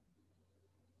Brown?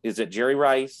 Is it Jerry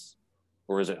Rice?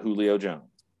 Or is it Julio Jones?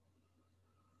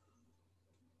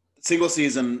 Single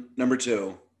season, number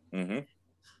 2. Mm-hmm.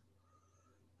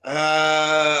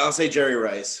 I'll say Jerry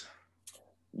Rice.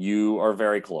 You are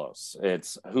very close.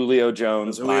 It's Julio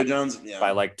Jones,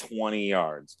 by like 20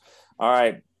 yards. All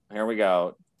right, here we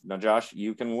go. Now, Josh,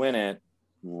 you can win it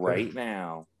right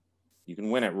now. You can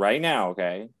win it right now,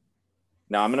 okay?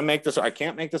 Now, I'm going to make this – I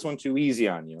can't make this one too easy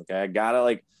on you, okay? I got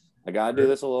to do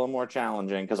this a little more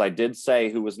challenging because I did say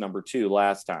who was number 2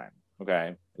 last time,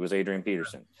 okay? It was Adrian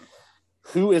Peterson.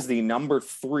 Who is the number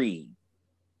 3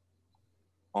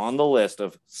 on the list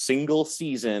of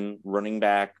single-season running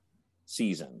back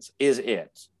seasons? Is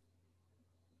it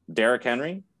Derrick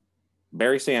Henry,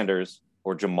 Barry Sanders,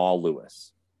 or Jamal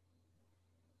Lewis?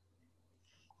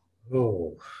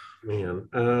 Oh, man.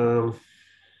 I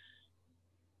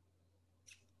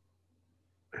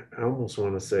almost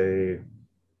want to say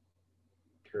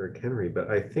Derrick Henry, but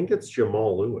I think it's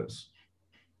Jamal Lewis.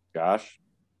 Gosh,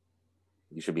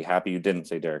 you should be happy you didn't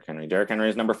say Derrick Henry. Derrick Henry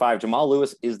is number 5. Jamal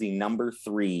Lewis is the number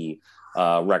 3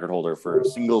 record holder for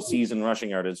single season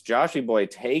rushing yardage. Joshy Boy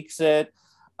takes it.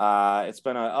 It's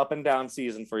been an up and down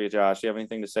season for you, Josh. Do you have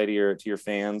anything to say to your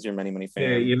fans, your many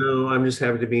fans? Yeah, I'm just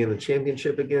happy to be in the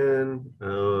championship again.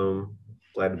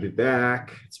 Glad to be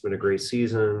back. It's been a great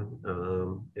season.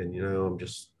 And I'm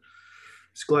just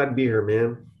glad to be here,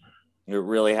 man. It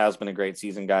really has been a great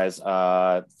season, guys.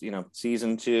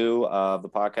 Season 2 of the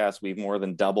podcast, we've more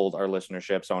than doubled our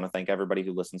listenership. So I want to thank everybody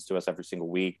who listens to us every single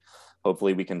week.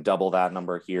 Hopefully we can double that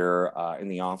number here in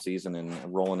the off season and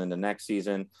rolling into next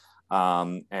season.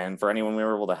 And for anyone we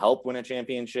were able to help win a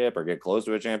championship or get close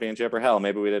to a championship, or hell,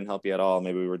 maybe we didn't help you at all.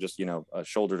 Maybe we were just, a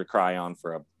shoulder to cry on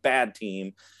for a bad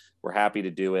team. We're happy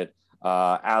to do it.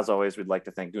 As always, we'd like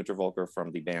to thank Gunter Volker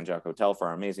from the band Jack Hotel for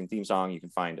our amazing theme song. You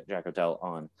can find Jack Hotel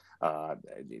on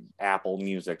Apple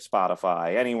Music,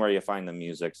 Spotify, anywhere you find the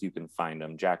music, you can find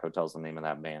them. Jack Hotel's the name of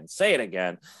that band. Say it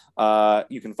again.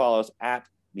 You can follow us at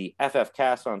the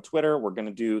FFcast on Twitter. We're going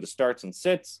to do the starts and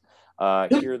sits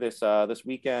here this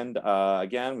weekend.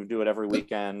 Again, we do it every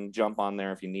weekend. Jump on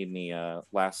there if you need any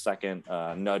last second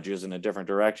nudges in a different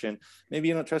direction. Maybe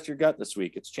you don't trust your gut this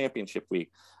week. It's championship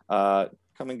week.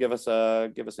 Come and give us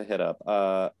a hit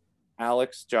up.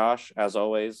 Alex, Josh, as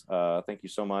always, thank you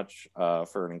so much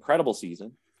for an incredible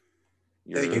season.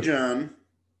 Thank you, John.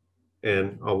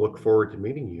 And I'll look forward to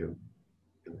meeting you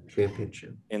in the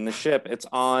championship. In the ship, it's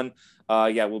on.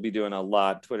 We'll be doing a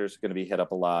lot. Twitter's going to be hit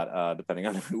up a lot, depending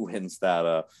on who wins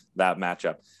that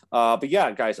matchup. But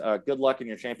yeah, guys, good luck in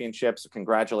your championships.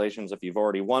 Congratulations if you've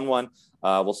already won one.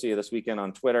 We'll see you this weekend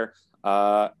on Twitter.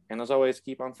 And as always,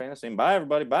 keep on fantasying. Bye,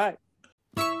 everybody. Bye.